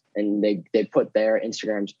hosts, and they put their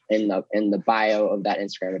Instagrams in the bio of that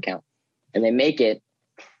Instagram account, and they make it,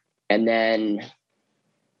 and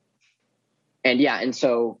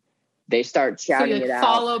so they start shouting it out.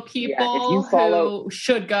 Follow people who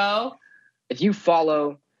should go. If you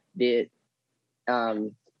follow the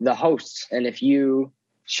hosts, and if you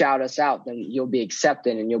shout us out, then you'll be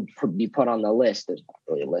accepted and you'll be put on the list. There's not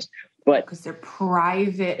really a list, but because they're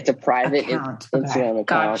private. It's a private Instagram account.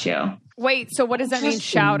 Got you. Wait, so what does that mean?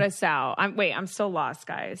 Shout us out. I'm so lost,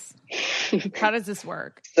 guys. How does this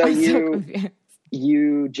work? So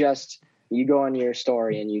you go on your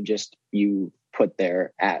story and you put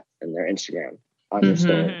their @ and their Instagram on your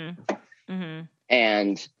story. Mm-hmm.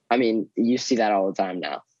 And I mean, you see that all the time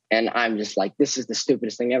now. And I'm just like, this is the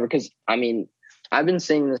stupidest thing ever. Cause I mean, I've been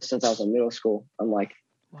seeing this since I was in middle school. I'm like,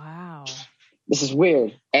 wow, this is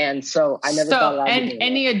weird. And so I never thought that.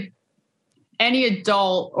 And any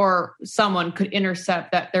adult or someone could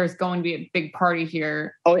intercept that there's going to be a big party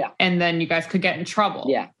here. Oh yeah. And then you guys could get in trouble.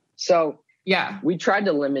 Yeah. So yeah, we tried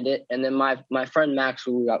to limit it. And then my friend Max,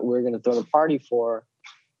 who we were going to throw the party for,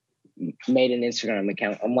 made an Instagram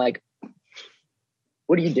account. I'm like,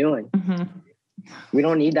 what are you doing? Mm-hmm. We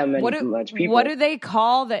don't need that much people. What do they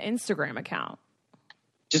call the Instagram account?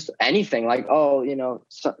 Just anything, like,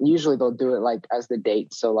 usually they'll do it like as the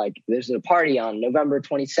date. So like there's a party on November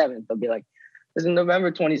 27th. They'll be like, it's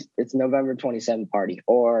November 27th party,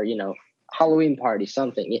 or, Halloween party,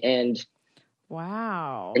 something. And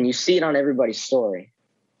wow. And you see it on everybody's story.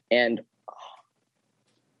 And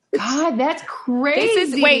God, that's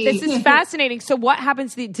crazy. This is fascinating. So what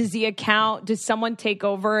happens does the account, does someone take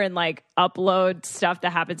over and like upload stuff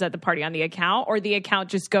that happens at the party on the account, or the account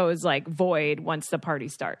just goes like void once the party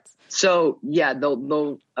starts? So yeah,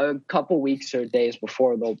 they'll a couple weeks or days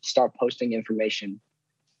before they'll start posting information.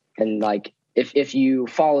 And like, if you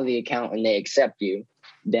follow the account and they accept you,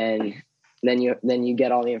 then you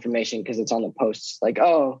get all the information because it's on the posts. Like,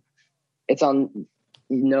 oh, it's on.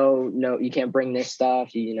 No, you can't bring this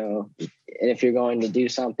stuff, and if you're going to do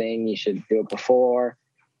something, you should do it before.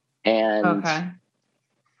 And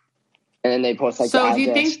then they post like, so the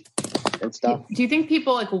address and stuff. Do you think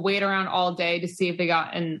people like wait around all day to see if they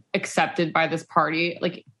got accepted by this party?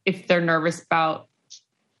 Like if they're nervous about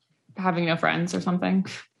having no friends or something?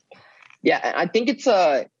 Yeah, I think it's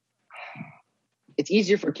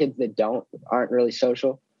easier for kids that aren't really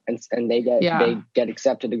social and they get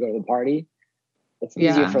accepted to go to the party. It's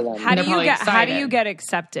easier for them. How do you get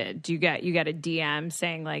accepted? Do you get a DM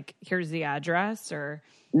saying like, here's the address, or?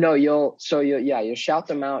 No, you'll shout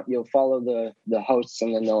them out. You'll follow the hosts,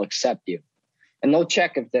 and then they'll accept you, and they'll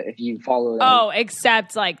check if you follow them. Oh,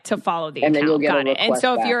 accept like to follow the and account. Then you'll get got a it. And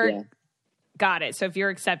so back, if you're got it. So if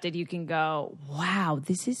you're accepted, you can go, wow,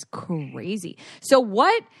 this is crazy. So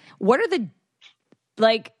what are the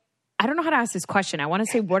like? I don't know how to ask this question. I want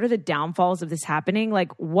to say, what are the downfalls of this happening?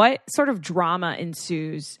 Like, what sort of drama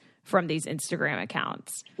ensues from these Instagram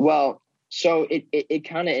accounts? Well, so it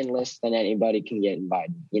kind of enlists that anybody can get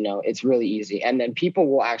invited. It's really easy. And then people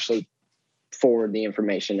will actually forward the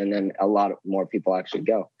information, and then a lot more people actually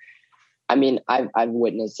go. I mean, I've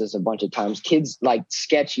witnessed this a bunch of times. Kids, like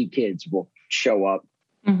sketchy kids, will show up,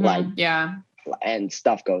 and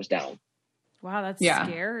stuff goes down. Wow, that's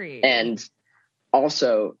scary. And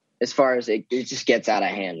also, as far as it just gets out of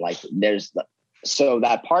hand. Like so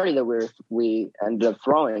that party that we ended up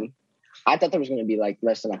throwing, I thought there was going to be like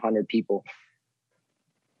less than 100 people.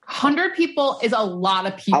 100 people is a lot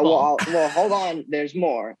of people. Well, hold on. There's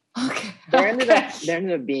more. Okay. There ended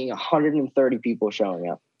up being 130 people showing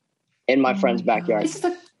up in my friend's backyard. This is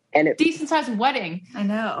a decent sized wedding. I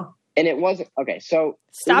know. And it wasn't okay. So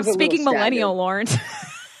stop speaking millennial, Lawrence.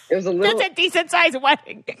 It was a little. That's a decent sized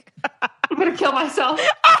wedding. I'm gonna kill myself.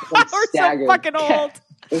 We're so fucking old.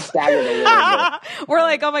 We're staggered a little bit. We're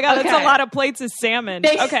like, oh my God, that's a lot of plates of salmon.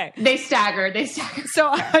 They stagger. So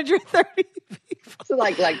 130 people. So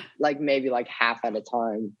like maybe like half at a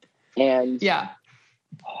time. And yeah,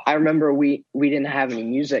 I remember we didn't have any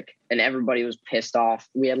music and everybody was pissed off.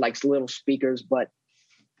 We had like little speakers, but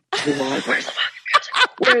we were like, where's the fucking music?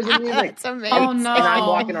 Where's the music? That's amazing. Oh no! And I'm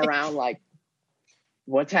walking around like,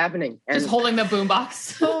 what's happening? And just holding the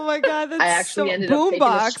boombox. Oh my God, that's I actually ended up taking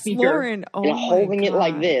a speaker Lauren. Oh and holding it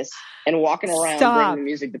like this and walking around bringing the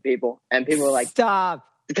music to people. And people were like, "Stop!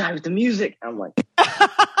 The guy with the music." I'm like,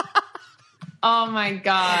 oh my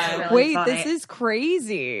God! Really Wait, funny. this is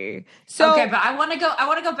crazy. So okay, but I want to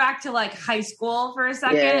go back to like high school for a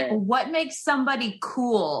second. Yeah. What makes somebody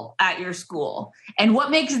cool at your school, and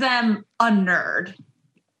what makes them a nerd?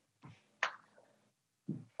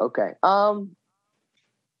 okay, I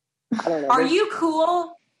don't know. Are you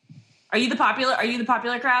cool? Are you the popular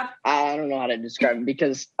crowd? I don't know how to describe it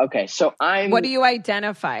because so what do you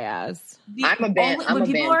identify as? I'm a band. When I'm a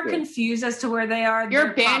people band are kid. confused as to where they are, You're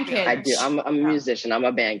they're a band popular. kid. I do. I'm a musician. I'm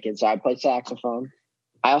a band kid, so I play saxophone.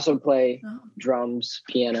 I also play drums,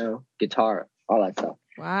 piano, guitar, all that stuff.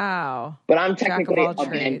 Wow. But I'm Jack of technically all a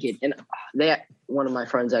band trades. kid, and one of my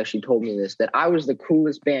friends actually told me this, that I was the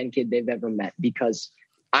coolest band kid they've ever met because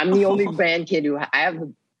I'm the only band kid who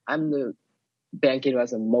I'm the band kid who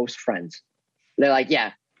has the most friends. They're like,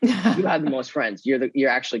 yeah, you have the most friends. You're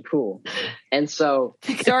actually cool. And so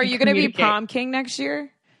are you going to be prom king next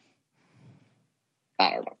year?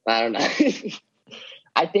 I don't know.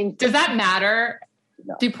 I think. Does that matter?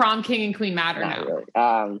 No. Do prom king and queen matter Not now?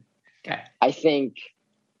 really. Okay. I think,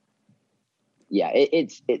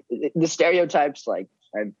 it's the stereotypes like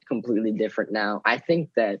are completely different now. I think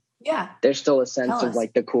that there's still a sense of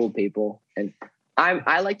like the cool people, and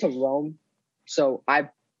I like to roam, so I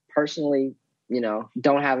personally,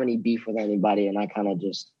 don't have any beef with anybody, and I kind of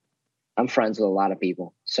I'm friends with a lot of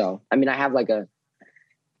people. So I mean, I have like a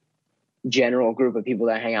general group of people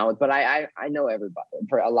that I hang out with, but I know everybody.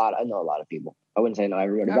 I know a lot of people. I wouldn't say I know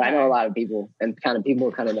everybody, but I know a lot of people, and people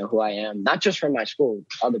kind of know who I am, not just from my school,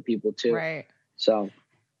 other people too. Right. So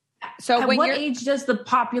at what age does the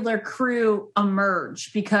popular crew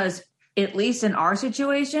emerge? Because at least in our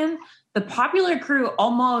situation, the popular crew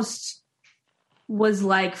almost was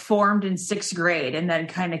like formed in 6th grade and then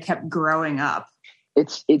kind of kept growing up. I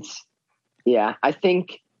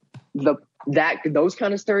think those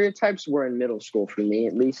kind of stereotypes were in middle school for me,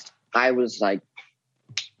 at least. I was like,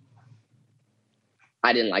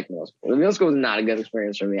 I didn't like middle school. Middle school was not a good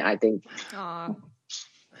experience for me. I think,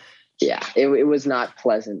 it was not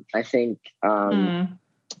pleasant. I think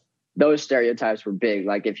those stereotypes were big.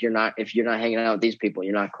 Like if you're not hanging out with these people,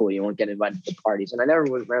 you're not cool. You won't get invited to parties. And I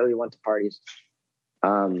rarely went to parties.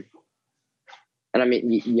 And I mean,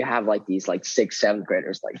 you have like these like 6th, 7th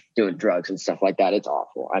graders like doing drugs and stuff like that. It's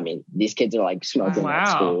awful. I mean, these kids are like smoking at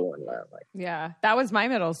school and yeah, that was my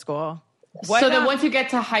middle school. Then once you get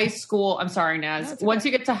to high school, I'm sorry, Naz. Once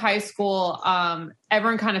you get to high school,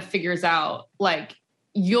 everyone kind of figures out like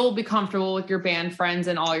you'll be comfortable with your band friends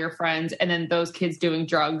and all your friends, and then those kids doing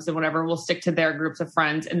drugs and whatever will stick to their groups of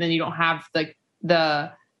friends, and then you don't have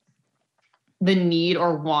the need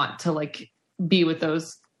or want to like be with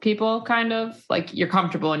those people. Kind of like you're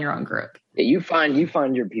comfortable in your own group. Yeah, you find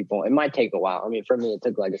your people. It might take a while. I mean, for me, it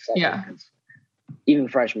took like a second. Yeah. Even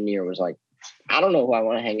freshman year was like, I don't know who I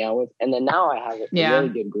want to hang out with. And then now I have a really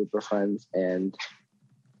good group of friends, and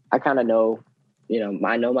I kind of know,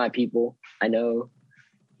 I know my people. I know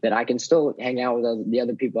that I can still hang out with the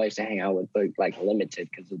other people I used to hang out with, but like limited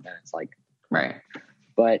because of that. It's like, right.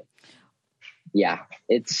 But yeah,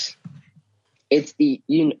 it's the,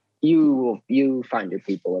 you find your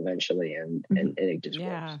people eventually, and it just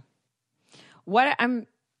works.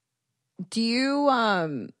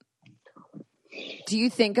 Do you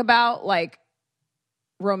think about like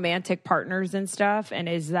romantic partners and stuff? And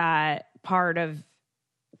is that part of,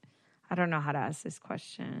 I don't know how to ask this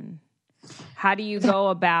question. How do you go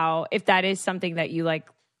about, if that is something that you like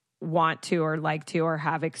want to or like to or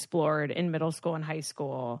have explored in middle school and high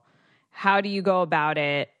school, how do you go about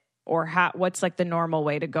it? Or what's like the normal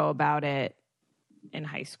way to go about it in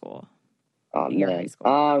high school? High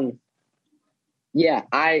school? Yeah,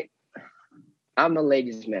 I'm a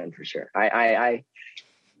ladies' man for sure. I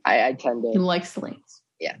tend to. He likes the ladies.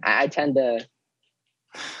 Yeah, I tend to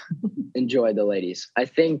enjoy the ladies. I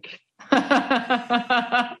think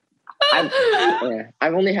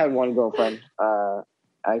I've only had one girlfriend. I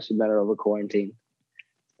actually met her over quarantine.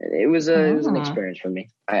 It was an experience for me.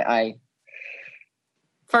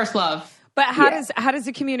 First love. But how does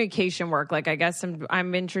the communication work? Like, I guess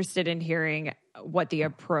I'm interested in hearing what the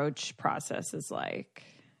approach process is like.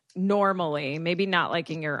 Normally, maybe not like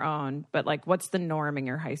in your own, but like what's the norm in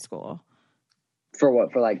your high school? For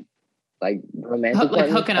what? For like romantic? Like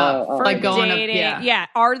hooking up. For like going dating. Up, yeah.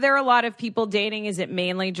 Are there a lot of people dating? Is it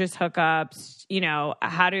mainly just hookups?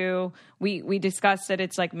 How do we discussed that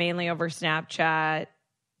it's like mainly over Snapchat?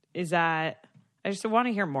 Is that I just want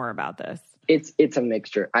to hear more about this. It's a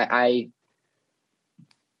mixture. I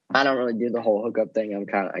don't really do the whole hookup thing.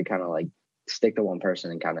 I kind of like stick to one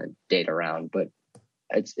person and kind of date around, but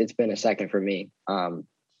it's been a second for me.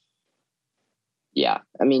 Yeah.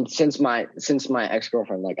 I mean, since my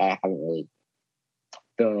ex-girlfriend, like I haven't really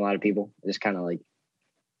been with a lot of people. Just kind of like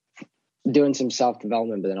doing some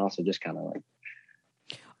self-development, but then also just kind of like.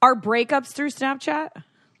 Are breakups through Snapchat?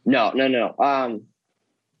 No.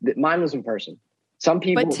 Mine was in person. Some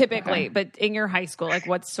people, but typically, but in your high school, like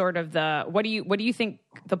what's sort of what do you think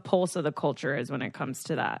the pulse of the culture is when it comes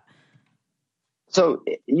to that? So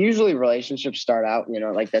usually relationships start out,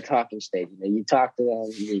 like the talking stage. You talk to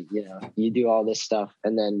them, you do all this stuff,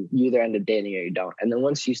 and then you either end up dating or you don't. And then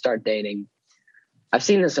once you start dating, I've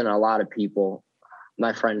seen this in a lot of people.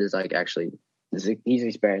 My friend is like he's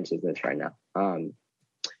experiencing this right now, and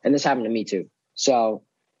this happened to me too. So,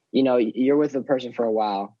 you're with the person for a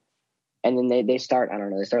while. And then they start, I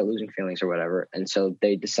don't know, they start losing feelings or whatever. And so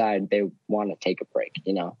they decide they want to take a break,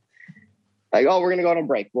 like, oh, we're going to go on a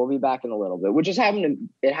break. We'll be back in a little bit, which it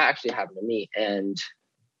actually happened to me. And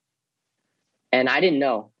I didn't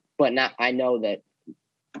know, but now I know that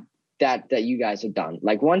you guys have done.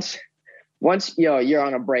 Like once you're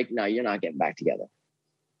on a break, no, you're not getting back together.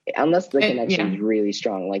 Unless the connection is really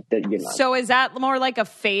strong, like that, you're not. So is that more like a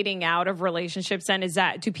fading out of relationships? And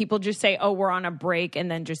do people just say, "Oh, we're on a break," and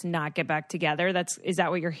then just not get back together? Is that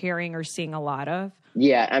what you're hearing or seeing a lot of?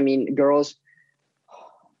 Yeah, I mean,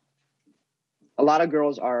 a lot of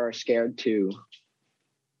girls are scared to,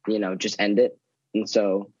 just end it, and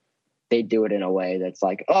so they do it in a way that's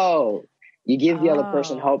like, oh, you give the other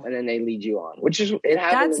person hope, and then they lead you on, which is it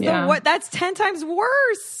happens. That's 10 times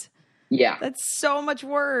worse. Yeah. That's so much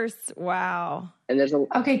worse. Wow. And there's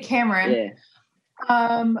okay, Cameron.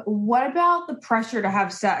 Yeah. What about the pressure to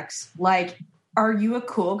have sex? Like, are you a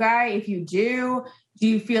cool guy? If you do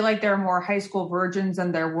you feel like there are more high school virgins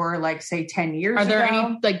than there were, like, say, 10 years ago? Are there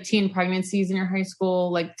any, like, teen pregnancies in your high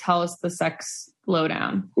school? Like, tell us the sex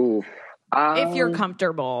lowdown. Ooh. If you're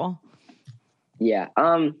comfortable. Yeah.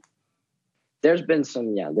 There's been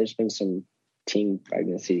some teen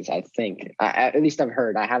pregnancies, I think. At least I've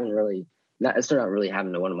heard. I haven't really, it's not really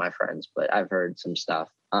happened to one of my friends, but I've heard some stuff.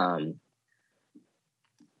 I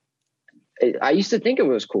used to think it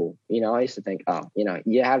was cool. I used to think,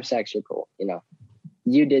 you have sex, you're cool.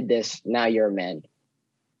 You did this, now you're a man.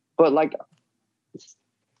 But like,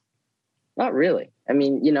 not really. I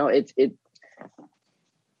mean,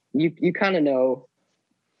 you kind of know.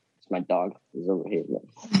 My dog is over here.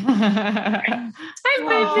 Hi,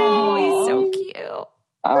 baby. He's so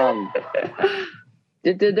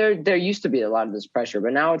cute. There used to be a lot of this pressure,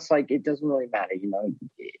 but now it's like it doesn't really matter.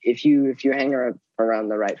 If you hang around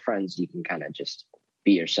the right friends, you can kind of just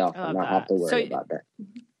be yourself and not have to worry about that.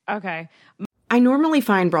 Okay. I normally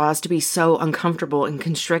find bras to be so uncomfortable and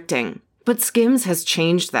constricting, but Skims has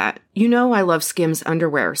changed that. I love Skims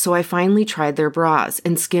underwear, so I finally tried their bras,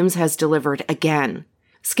 and Skims has delivered again.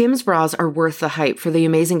 Skims bras are worth the hype for the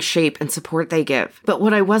amazing shape and support they give, but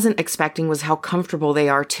what I wasn't expecting was how comfortable they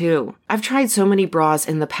are too. I've tried so many bras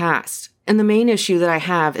in the past, and the main issue that I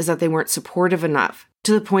have is that they weren't supportive enough,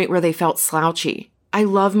 to the point where they felt slouchy. I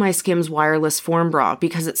love my Skims wireless form bra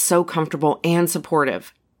because it's so comfortable and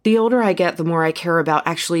supportive. The older I get, the more I care about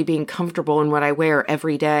actually being comfortable in what I wear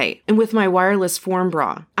every day. And with my wireless form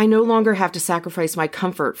bra, I no longer have to sacrifice my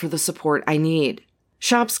comfort for the support I need.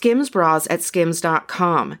 Shop Skims bras at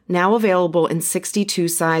skims.com, now available in 62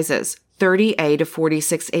 sizes, 30A to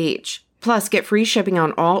 46H. Plus, get free shipping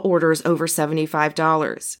on all orders over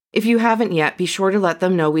 $75. If you haven't yet, be sure to let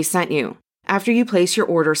them know we sent you. After you place your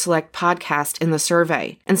order, select podcast in the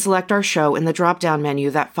survey and select our show in the drop-down menu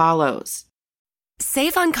that follows.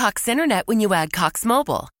 Save on Cox Internet when you add Cox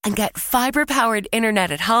Mobile and get fiber-powered internet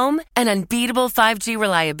at home and unbeatable 5G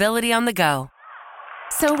reliability on the go.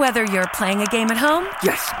 So whether you're playing a game at home,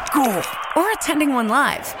 yes, cool, or attending one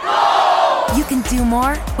live, you can do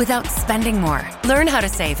more without spending more. Learn how to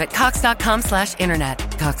save at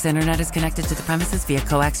cox.com/internet. Cox Internet is connected to the premises via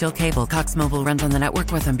coaxial cable. Cox Mobile runs on the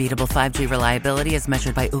network with unbeatable 5G reliability as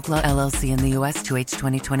measured by Ookla LLC in the U.S. 2H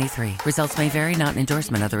 2023. Results may vary, not an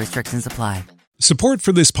endorsement. Other restrictions apply. Support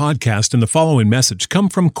for this podcast and the following message come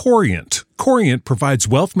from Corient. Corient provides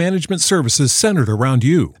wealth management services centered around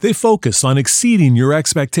you. They focus on exceeding your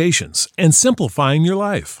expectations and simplifying your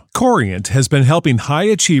life. Corient has been helping high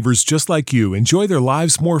achievers just like you enjoy their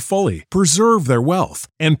lives more fully, preserve their wealth,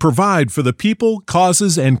 and provide for the people,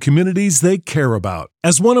 causes, and communities they care about.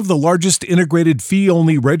 As one of the largest integrated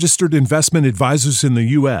fee-only registered investment advisors in the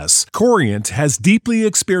U.S., Corient has deeply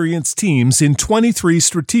experienced teams in 23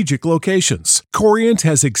 strategic locations. Corient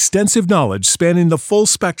has extensive knowledge spanning the full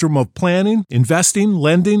spectrum of planning, investing,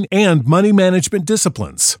 lending, and money management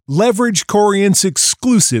disciplines. Leverage Corient's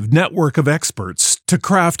exclusive network of experts to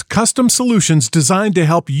craft custom solutions designed to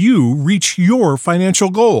help you reach your financial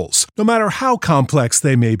goals, no matter how complex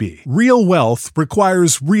they may be. Real wealth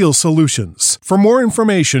requires real solutions. For more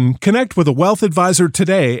information, connect with a wealth advisor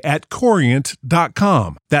today at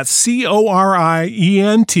Corient.com. That's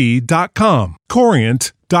Corient.com.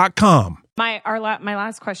 Corient.com. My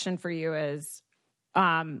last question for you is,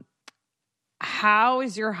 how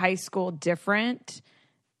is your high school different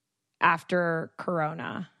after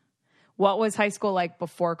Corona? What was high school like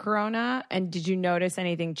before Corona? And did you notice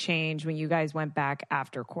anything change when you guys went back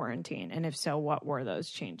after quarantine? And if so, what were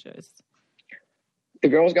those changes? The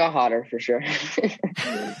girls got hotter for sure.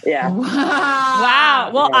 Yeah.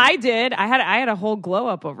 Wow. Well, I did. I had a whole glow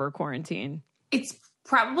up over quarantine. It's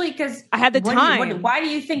probably because I had the time. Why do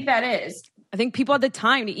you think that is? I think people had the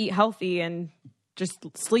time to eat healthy and just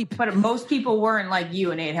sleep. But most people weren't like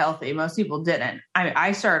you and ate healthy. Most people didn't.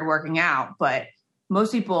 I started working out, but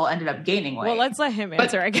most people ended up gaining weight. Well, let's let him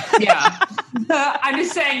answer, I guess. Yeah. I'm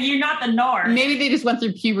just saying, you're not the norm. Maybe they just went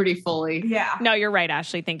through puberty fully. Yeah. No, you're right,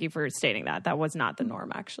 Ashley. Thank you for stating that. That was not the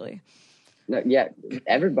norm, actually. No, yeah,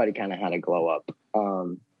 everybody kind of had a glow up.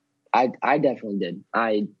 I definitely did.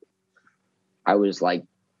 I was like,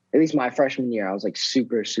 at least my freshman year, I was like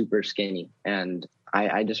super, super skinny. And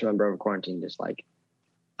I just remember over quarantine, just like,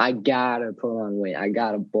 I gotta put on weight. I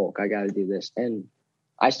gotta bulk. I gotta do this. And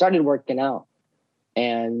I started working out.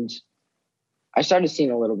 And I started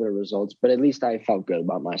seeing a little bit of results, but at least I felt good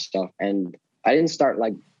about my stuff. And I didn't start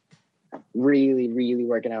like really, really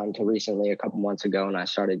working out until recently, a couple months ago. And I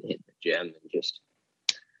started hitting the gym and just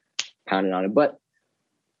pounding on it. But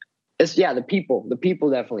it's, yeah, the people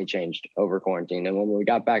definitely changed over quarantine. And when we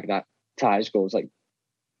got back to high school, it was like,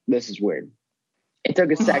 this is weird. It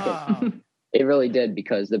took a second. It really did,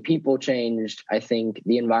 because the people changed. I think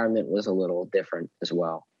the environment was a little different as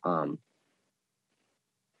well.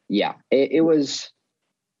 Yeah, it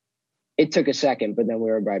took a second, but then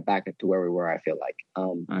we were right back to where we were, I feel like.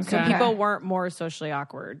 So people weren't more socially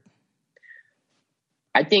awkward.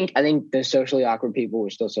 I think the socially awkward people were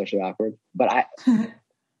still socially awkward, but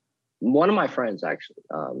one of my friends actually,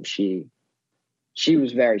 she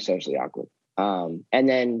was very socially awkward. And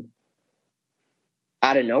then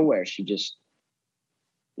out of nowhere, she just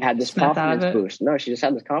had this confidence boost. No, she just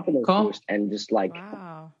had this confidence boost and just like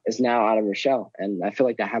is now out of her shell. And I feel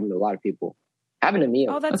like that happened to a lot of people. Happened to me.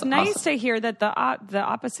 Oh, that's nice awesome to hear that the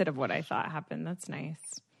opposite of what I thought happened. That's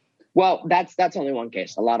nice. Well, that's only one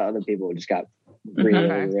case. A lot of other people just got really,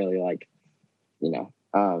 really like, kind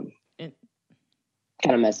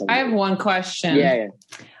of messed up. I have one question. Yeah.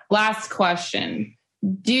 Last question.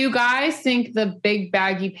 Do you guys think the big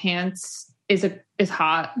baggy pants is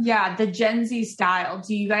hot? Yeah, the Gen Z style.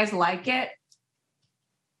 Do you guys like it?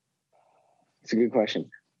 It's a good question.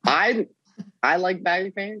 I like baggy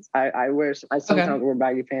pants. I sometimes wear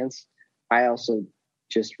baggy pants. I also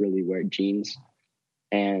just really wear jeans.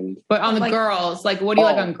 But on the girls, like, what do you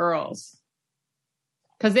like on girls?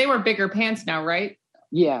 Because they wear bigger pants now, right?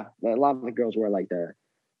 Yeah, a lot of the girls wear like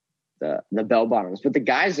the bell bottoms, but the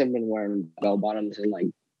guys have been wearing bell bottoms and like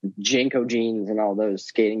Jinko jeans and all those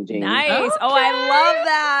skating jeans. Nice. Okay. Oh, I love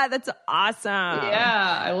that. That's awesome.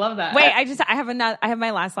 Yeah, I love that. Wait, I have my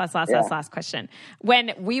last question.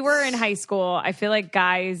 When we were in high school, I feel like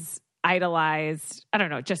guys idolized, I don't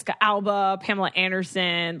know, Jessica Alba, Pamela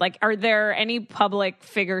Anderson. Like, are there any public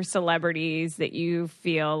figure celebrities that you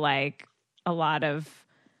feel like a lot of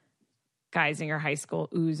guys in your high school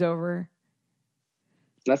ooze over?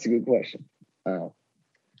 That's a good question.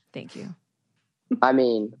 Thank you. I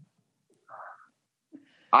mean,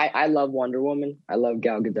 I love Wonder Woman. I love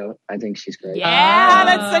Gal Gadot. I think she's great. Yeah,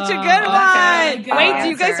 that's such a good one. Good Wait, do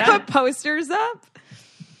you guys put posters up?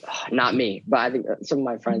 Not me, but I think some of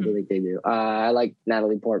my friends, I think they do. I like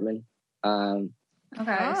Natalie Portman. So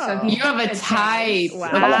you have a type. Wow.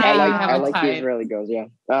 I like the Israeli girls, yeah.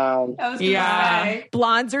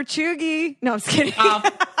 Blondes or chuggy? No, I'm just kidding. Oh,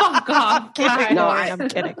 fuck off. I'm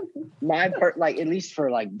kidding. Like, at least for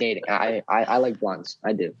like dating, I like blondes.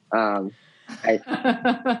 I do. I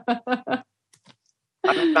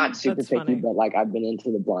I'm not super picky, but like I've been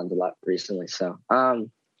into the blondes a lot recently. So,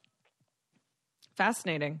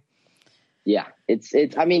 fascinating. Yeah, it's.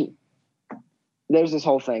 I mean, there's this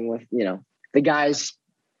whole thing with the guys.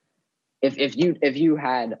 If you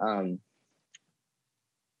had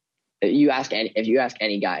if you ask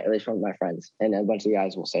any guy, at least from my friends, and a bunch of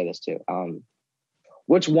guys will say this too.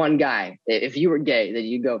 Which one guy, if you were gay, that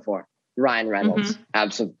you go for? Ryan Reynolds.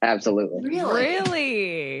 Absolutely.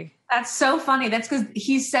 Really? That's so funny. That's because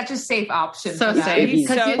he's such a safe option. So safe. He's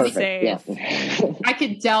so perfect. safe. Yeah. I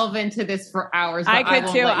could delve into this for hours. But I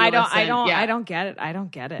could too. I don't get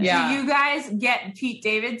it. Yeah. Do you guys get Pete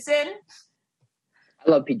Davidson? I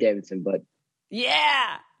love Pete Davidson, but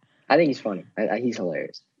yeah, I think he's funny. He's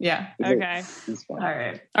hilarious. Yeah. He's funny. All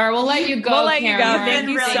right. We'll let you go. We'll let you go. Cameron. Thank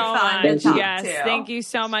you really so fun much. to talk Yes. to. Thank you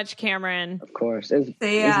so much, Cameron. Of course. It's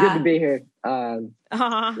good to be here. Really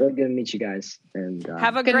good to meet you guys. And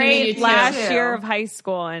have a great last year of high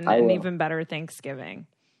school and an even better Thanksgiving.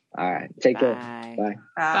 All right. Take care. Bye.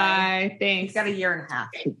 Bye. Thanks. He's got a year and a half.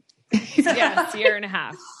 Yes, year and a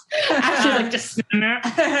half. Actually, like just okay.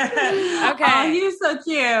 Oh, he's so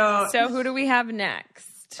cute. So who do we have next?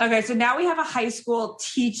 Okay, so now we have a high school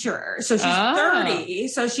teacher. So she's 30.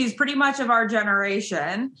 So she's pretty much of our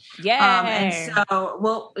generation. Yeah. And so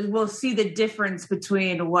we'll see the difference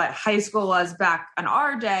between what high school was back on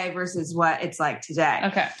our day versus what it's like today.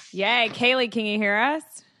 Okay. Yay. Kaylee, can you hear us?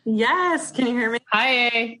 Yes. Can you hear me?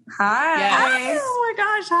 Hi. Hi. Yes. Oh my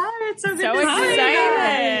gosh. Hi. It's so good So to see you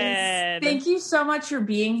excited. Thank you so much for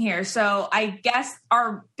being here. So I guess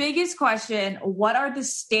our biggest question, what are the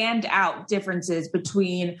standout differences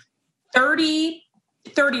between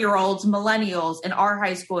 30-year-olds, millennials in our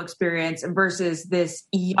high school experience versus this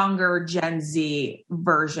younger Gen Z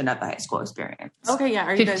version of the high school experience? Okay, yeah.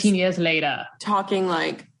 Are you 15 guys years later. talking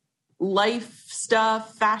like life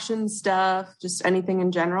stuff, fashion stuff, just anything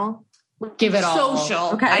in general? Give it all. Social.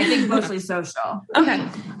 Okay. I think mostly social. Okay.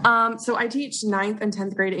 So I teach 9th and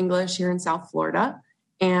 10th grade English here in South Florida.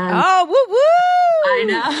 And woo woo! I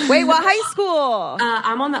know. Wait, what high school?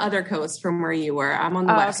 I'm on the other coast from where you were. I'm on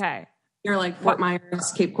the west. Okay. You're like Fort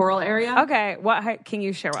Myers, Cape Coral area. Okay. Can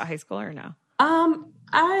you share what high school or no? Let's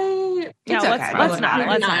not.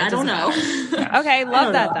 I don't know. Okay.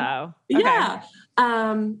 Love that though. Okay. Yeah.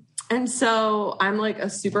 And so I'm like a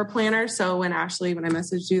super planner. So when I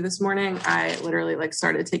messaged you this morning, I literally like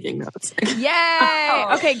started taking notes. Yay!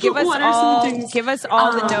 Okay, give us all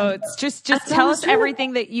the notes. Just tell us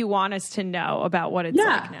everything that you want us to know about what it's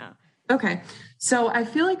like now. Okay. So I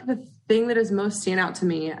feel like the thing that is most stand out to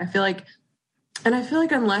me, I feel like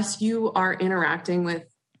unless you are interacting with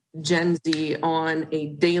Gen Z on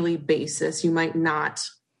a daily basis, you might not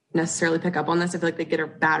necessarily pick up on this. I feel like they get a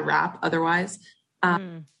bad rap otherwise.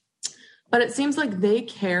 But it seems like they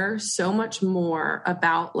care so much more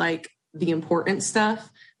about like the important stuff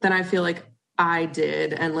than I feel like I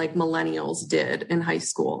did and like millennials did in high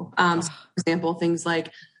school. So for example, things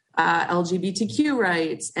like LGBTQ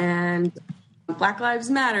rights and Black Lives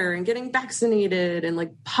Matter and getting vaccinated and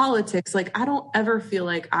like politics. Like I don't ever feel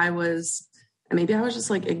like I was, and maybe I was just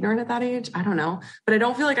like ignorant at that age. I don't know. But I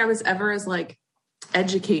don't feel like I was ever as like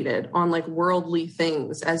educated on like worldly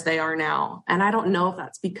things as they are now. And I don't know if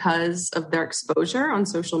that's because of their exposure on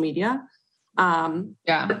social media.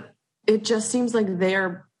 It just seems like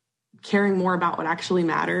they're caring more about what actually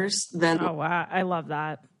matters than wow, I love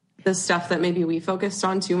that. The stuff that maybe we focused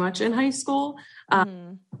on too much in high school.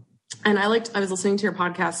 And I was listening to your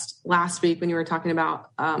podcast last week when you were talking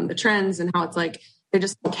about the trends and how it's like they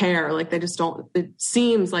just don't care. Like they just don't, it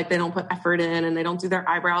seems like they don't put effort in and they don't do their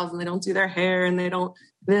eyebrows and they don't do their hair and they don't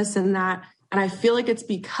this and that. And I feel like it's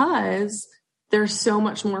because they're so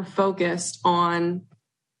much more focused on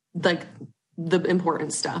like the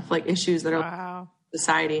important stuff, like issues that are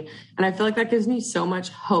society. And I feel like that gives me so much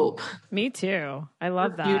hope. Me too. I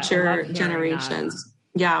love that. Future generations.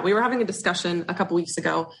 That. Yeah. We were having a discussion a couple weeks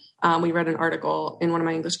ago. We read an article in one of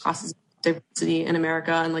my English classes, diversity in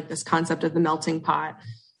America, and like this concept of the melting pot.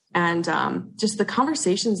 And just the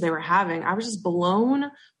conversations they were having, I was just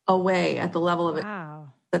blown away at the level of it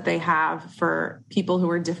that they have for people who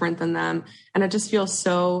are different than them. And it just feels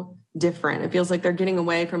so different. It feels like they're getting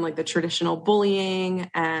away from like the traditional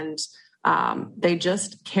bullying and they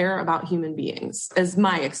just care about human beings, is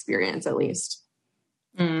my experience at least.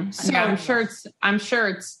 So I'm sure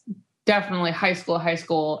it's definitely high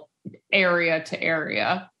school area to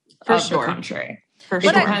area of the country. It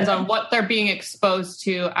depends on what they're being exposed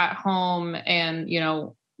to at home and,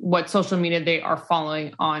 what social media they are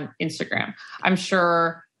following on Instagram. I'm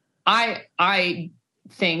sure I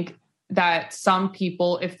think that some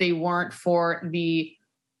people, if they weren't for the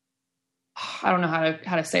I don't know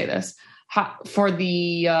how to say this, for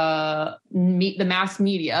the mass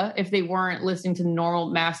media, if they weren't listening to normal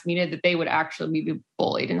mass media, that they would actually be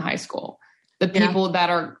bullied in high school. The people that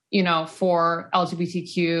are, for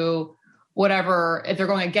LGBTQ, whatever, if they're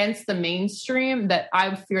going against the mainstream, that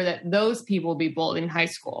I fear that those people will be bullied in high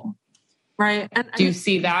school. Right. And do you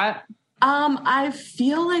see that? I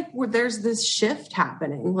feel like there's this shift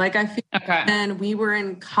happening. Like I feel when we were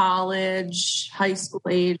in college, high school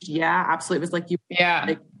age. Yeah, absolutely. It was like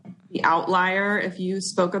like the outlier if you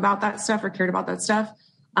spoke about that stuff or cared about that stuff.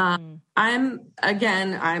 I can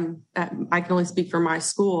only speak for my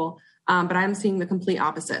school, but I'm seeing the complete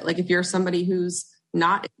opposite. Like if you're somebody who's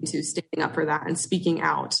not into standing up for that and speaking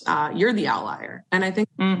out, you're the outlier. And I think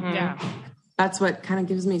that's what kind of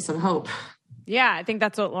gives me some hope. Yeah, I think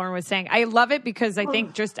that's what Lauren was saying. I love it because I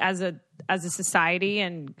think just as a society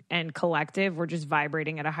and collective, we're just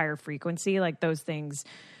vibrating at a higher frequency. Like those things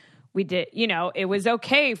we did, it was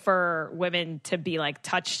okay for women to be like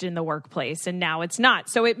touched in the workplace, and now it's not.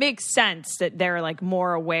 So it makes sense that they're like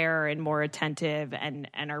more aware and more attentive and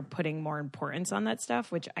are putting more importance on that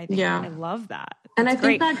stuff, which I think I love that. And I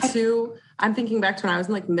think I'm thinking back to when I was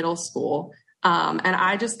in like middle school. And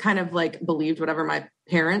I just kind of like believed whatever my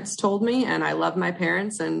parents told me, and I love my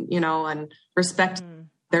parents and, and respect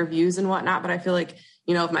their views and whatnot. But I feel like,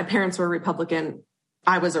 if my parents were Republican,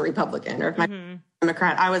 I was a Republican, or if my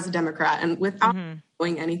Democrat, I was a Democrat, and without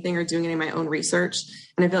doing anything or doing any of my own research.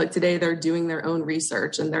 And I feel like today they're doing their own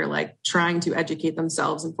research and they're like trying to educate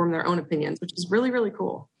themselves and form their own opinions, which is really, really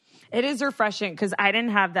cool. It is refreshing because I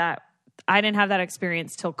didn't have that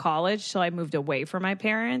experience till college, till I moved away from my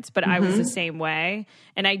parents, but I was the same way.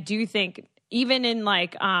 And I do think even in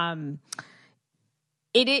like,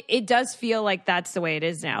 it does feel like that's the way it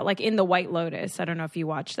is now. Like in The White Lotus, I don't know if you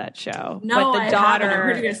watched that show. No, but the daughter, I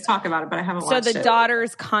heard you guys talk about it, but I haven't watched it. So the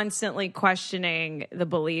daughter's constantly questioning the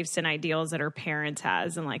beliefs and ideals that her parents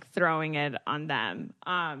has and like throwing it on them.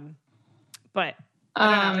 But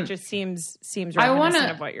I don't know, it just seems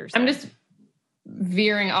reminiscent of what you're saying. I'm just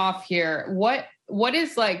veering off here. What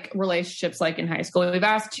is like relationships like in high school? We've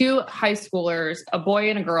asked 2 high schoolers, a boy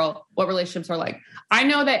and a girl, what relationships are like. I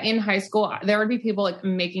know that in high school, there would be people like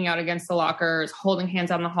making out against the lockers, holding hands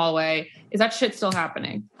down the hallway. Is that shit still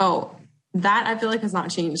happening? Oh, that I feel like has not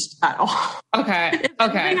changed at all. Okay.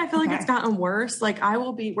 I feel like it's gotten worse. Like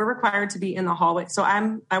we're required to be in the hallway. So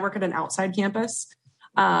I work at an outside campus.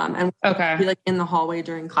 And be like in the hallway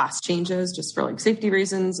during class changes, just for like safety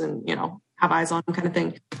reasons and, have eyes on them kind of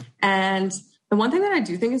thing. And the one thing that I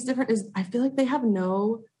do think is different is I feel like they have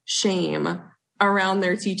no shame around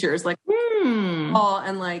their teachers. Like,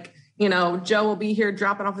 and like, Joe will be here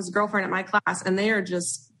dropping off his girlfriend at my class, and they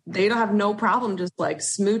don't have no problem just like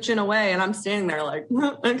smooching away. And I'm standing there like,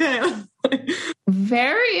 okay.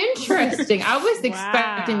 Very interesting. I was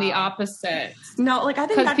expecting the opposite. No, like I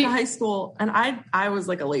think back to high school, and I was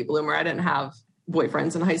like a late bloomer. I didn't have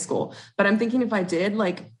boyfriends in high school, but I'm thinking if I did,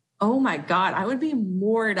 like, oh my God, I would be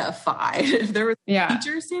mortified if there was a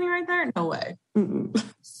teacher standing right there. No way.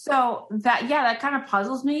 So that kind of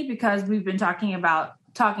puzzles me because we've been talking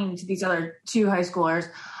to these other 2 high schoolers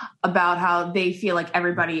about how they feel like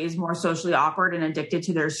everybody is more socially awkward and addicted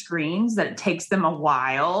to their screens, that it takes them a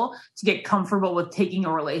while to get comfortable with taking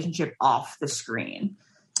a relationship off the screen.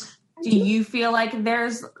 Do you feel like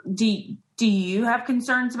do you have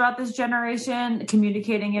concerns about this generation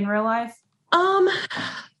communicating in real life?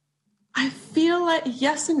 I feel like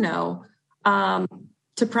yes and no.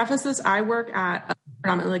 To preface this, I work at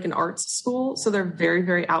predominantly like an arts school, so they're very,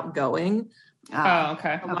 very outgoing.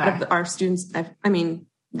 Okay. A lot of our students, I mean,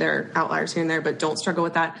 they're outliers here and there, but don't struggle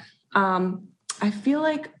with that. I feel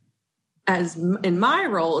like as in my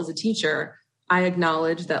role as a teacher, I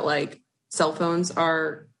acknowledge that like cell phones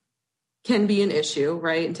can be an issue,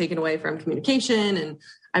 right? And taken away from communication. And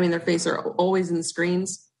I mean, their face are always in the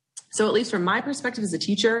screens. So at least from my perspective as a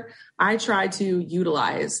teacher, I try to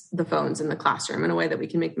utilize the phones in the classroom in a way that we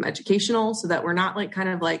can make them educational so that we're not like kind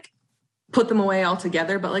of like put them away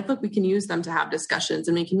altogether, but like, look, we can use them to have discussions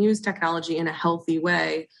and we can use technology in a healthy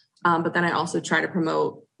way. But then I also try to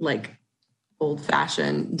promote like old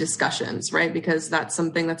fashioned discussions, right? Because that's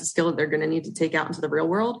a skill that they're going to need to take out into the real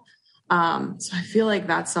world. So I feel like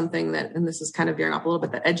that's something that, and this is kind of veering off a little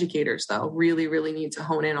bit, that educators though really, really need to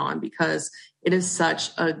hone in on, because it is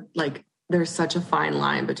there's such a fine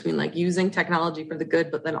line between like using technology for the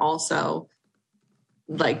good, but then also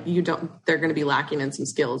like they're going to be lacking in some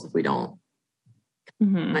skills if we don't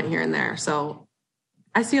right here and there. So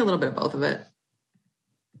I see a little bit of both of it.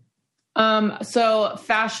 So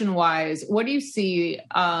fashion wise, what do you see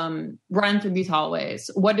run through these hallways?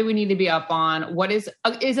 What do we need to be up on? What is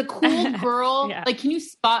a cool girl? Like, can you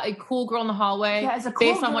spot a cool girl in the hallway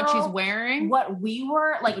based on what she's wearing? What we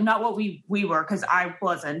were, like, not what we were, because I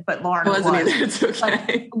wasn't, but Lauren wasn't was. either. It's okay.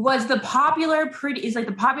 Like, was the popular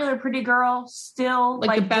pretty girl still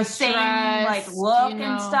like the best same dressed, like look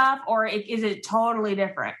and stuff, or is it totally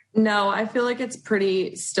different? No, I feel like it's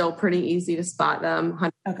still pretty easy to spot them.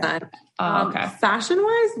 100%. Okay. Fashion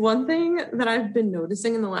wise, one thing that I've been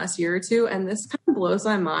noticing in the last year or two, and this kind of blows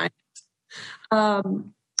my mind,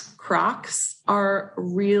 Crocs are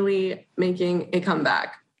really making a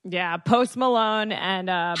comeback. Yeah, Post Malone and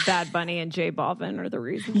Bad Bunny and J Balvin are the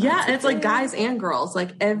reasons. Yeah, it's like guys and girls.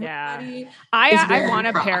 Like everybody. I want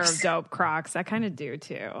a pair of dope Crocs. I kind of do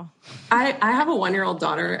too. I have a 1-year-old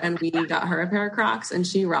daughter, and we got her a pair of Crocs, and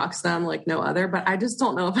she rocks them like no other. But I just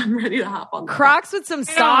don't know if I'm ready to hop on them. Crocs with some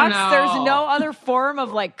socks. There's no other form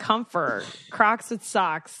of like comfort. Crocs with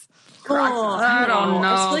socks. I don't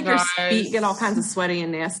know. I feel like guys. your feet get all kinds of sweaty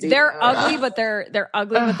and nasty. They're ugly, but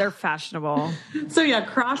they're fashionable. So yeah,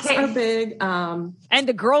 Crocs are big. And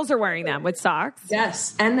the girls are wearing them with socks.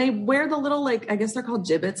 Yes, and they wear the little, like, I guess they're called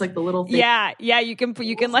gibbets, like the little thing. Yeah. You can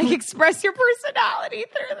like express your personality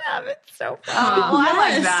through them. It's so fun. I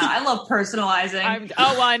like that. I love personalizing.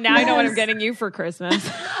 Now I know what I'm getting you for Christmas.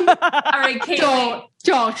 All right, Kaylee.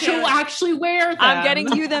 She'll actually wear them. I'm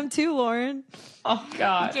getting you them too, Lauren. Oh,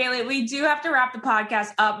 God. Kaylee, we do have to wrap the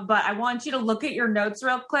podcast up, but I want you to look at your notes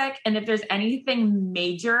real quick. And if there's anything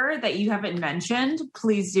major that you haven't mentioned,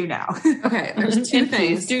 please do now. Okay, there's two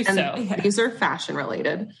things. Do so. These are fashion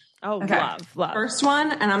related. Oh, okay. Love. First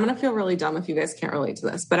one, and I'm going to feel really dumb if you guys can't relate to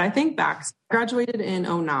this, but I think I graduated in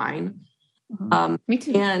 2009. Me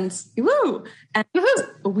too. And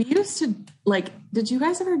we used to, like, did you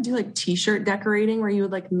guys ever do like t-shirt decorating where you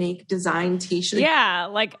would like make design t-shirts? Yeah,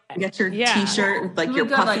 like get your t-shirt with like your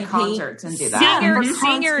go puffy like concerts and do that.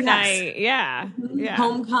 Senior night. Yeah.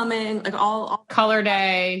 Homecoming, like all color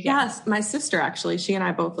day. Yes. My sister, actually, she and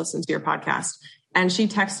I both listened to your podcast, and she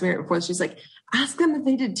texted me right before. She's like, ask them if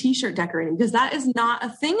they did t-shirt decorating, because that is not a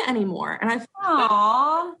thing anymore. And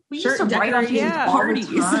we used to write on parties.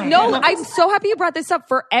 No, I'm so happy you brought this up.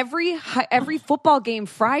 For every football game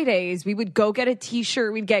Fridays, we would go get a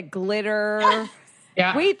t-shirt. We'd get glitter.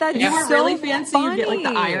 Yeah. Wait, that's so really fancy. Funny. You get like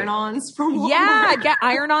the iron-ons from Walmart. Yeah, get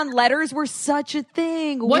iron-on letters were such a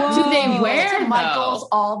thing. What do they wear? Michaels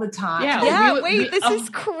all the time. Yeah. This is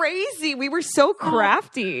crazy. We were so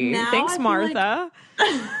crafty. Thanks, Martha.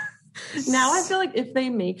 Now I feel like if they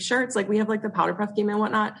make shirts, like we have like the Powder Puff game and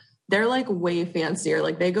whatnot, they're like way fancier.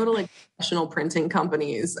 Like they go to like professional printing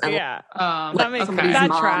companies. And that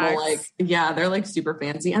tracks. Like, yeah, they're like super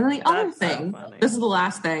fancy. And then the other thing, this is the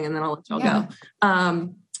last thing, and then I'll let y'all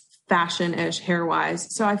go. Fashion-ish,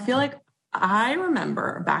 hair-wise. So I feel like I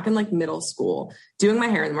remember back in like middle school doing my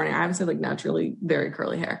hair in the morning. I obviously like naturally very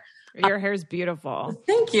curly hair. Your hair's beautiful.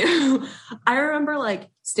 Thank you. I remember like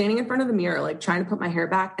standing in front of the mirror, like trying to put my hair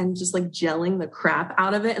back and just like gelling the crap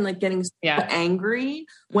out of it and like getting so angry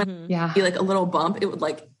when be like a little bump. It would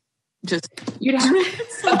like just you'd have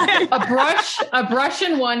a brush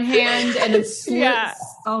in one hand and it's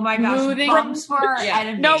oh my gosh, bumps were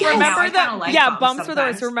remember bumps were the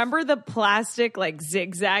worst. Remember the plastic like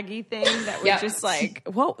zigzaggy thing that was just like,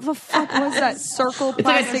 what the fuck was that circle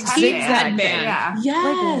plastic zigzag band?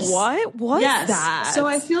 Yes. Like, what was that? So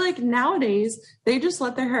I feel like nowadays they just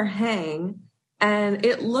let their hair hang and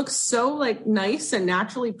it looks so like nice and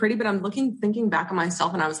naturally pretty, but I'm thinking back on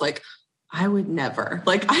myself and I was like, I would never.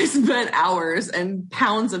 Like I spent hours and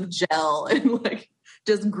pounds of gel and like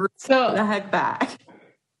just grew the heck back.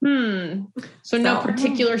 So no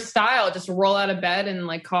particular style, just roll out of bed and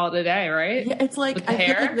like call it a day, right? Yeah, it's like I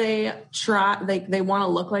feel like they try, they want to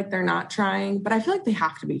look like they're not trying, but I feel like they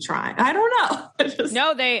have to be trying. I don't know.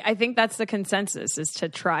 I think that's the consensus is to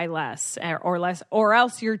try less or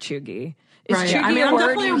else you're chuggy. Is chuggy a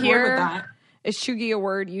word you hear? Is chuggy a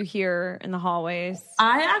word you hear in the hallways?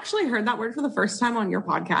 I actually heard that word for the first time on your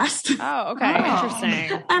podcast. Oh, okay.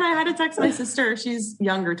 Interesting. And I had to text my sister. She's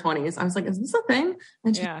younger 20s. I was like, is this a thing?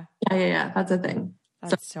 And she, yeah, that's a thing.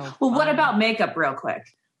 That's so fun. Well, what about makeup real quick?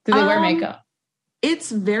 Do they wear makeup?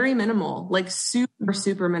 It's very minimal, like super,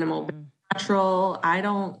 super minimal. Natural. I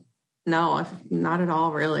don't know. Not at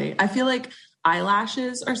all, really. I feel like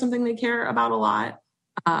eyelashes are something they care about a lot.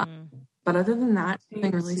 But other than that,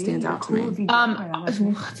 nothing really stands out to me.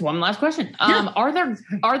 One last question. Are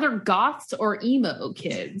there goths or emo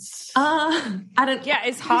kids? Is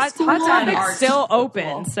Hot Topic still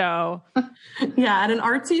open? So yeah, at an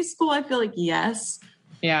artsy school, I feel like yes.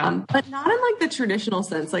 Yeah. But not in like the traditional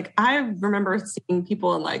sense. Like I remember seeing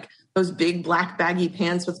people in like those big black baggy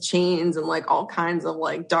pants with chains and like all kinds of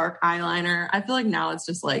like dark eyeliner. I feel like now it's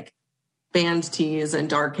just like band tees and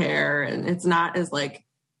dark hair, and it's not as like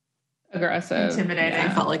aggressive, intimidating.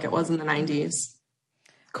 I felt like it was in the 90s.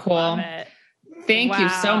 Cool. Thank you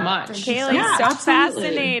so much. Kaylee, so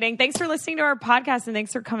fascinating. Thanks for listening to our podcast, and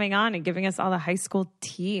thanks for coming on and giving us all the high school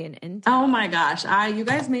tea and intel. Oh my gosh. You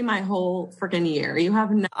guys made my whole freaking year. You have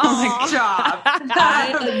no job.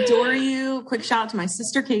 I adore you. Quick shout out to my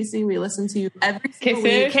sister Casey. We listen to you every single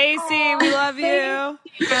week. Casey, we love you.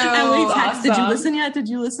 And we text, did you listen yet? Did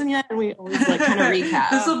you listen yet? And we always like kind of recap.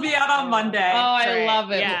 This will be out on Monday. Oh, I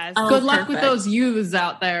love it. Yes. Good luck with those youths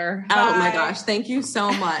out there. Oh my gosh. Thank you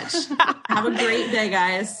so much. Have a great day,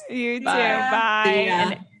 guys. You too.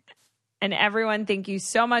 Bye. And everyone, thank you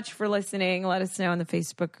so much for listening. Let us know in the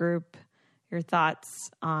Facebook group your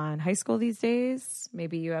thoughts on high school these days.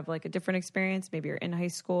 Maybe you have like a different experience. Maybe you're in high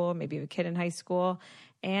school. Maybe you have a kid in high school.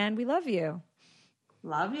 And we love you.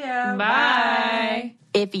 Love you. Bye.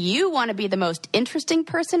 If you want to be the most interesting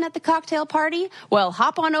person at the cocktail party, well,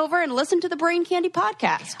 hop on over and listen to the Brain Candy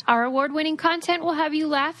podcast. Our award-winning content will have you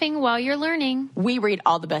laughing while you're learning. We read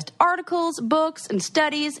all the best articles, books, and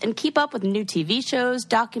studies and keep up with new TV shows,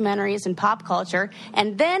 documentaries, and pop culture.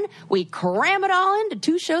 And then we cram it all into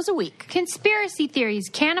 2 shows a week. Conspiracy theories,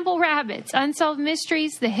 cannibal rabbits, unsolved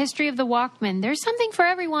mysteries, the history of the Walkman. There's something for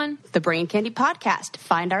everyone. The Brain Candy podcast.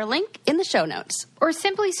 Find our link in the show notes. Or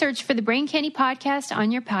simply search for the Brain Candy podcast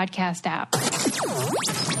on your podcast app.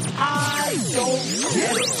 I don't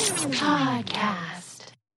get it. Podcast.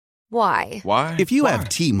 Why? Why? If you have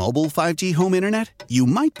T-Mobile 5G home internet, you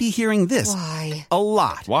might be hearing this Why? a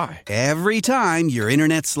lot. Why? Every time your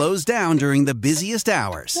internet slows down during the busiest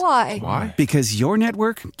hours. Why? Why? Because your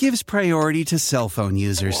network gives priority to cell phone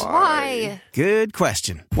users. Why? Good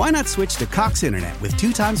question. Why not switch to Cox Internet with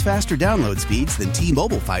 2 times faster download speeds than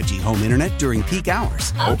T-Mobile 5G home internet during peak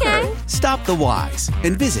hours? Okay. Stop the whys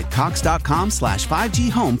and visit cox.com/5G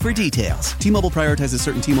home for details. T-Mobile prioritizes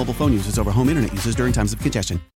certain T-Mobile phone users over home internet users during times of congestion.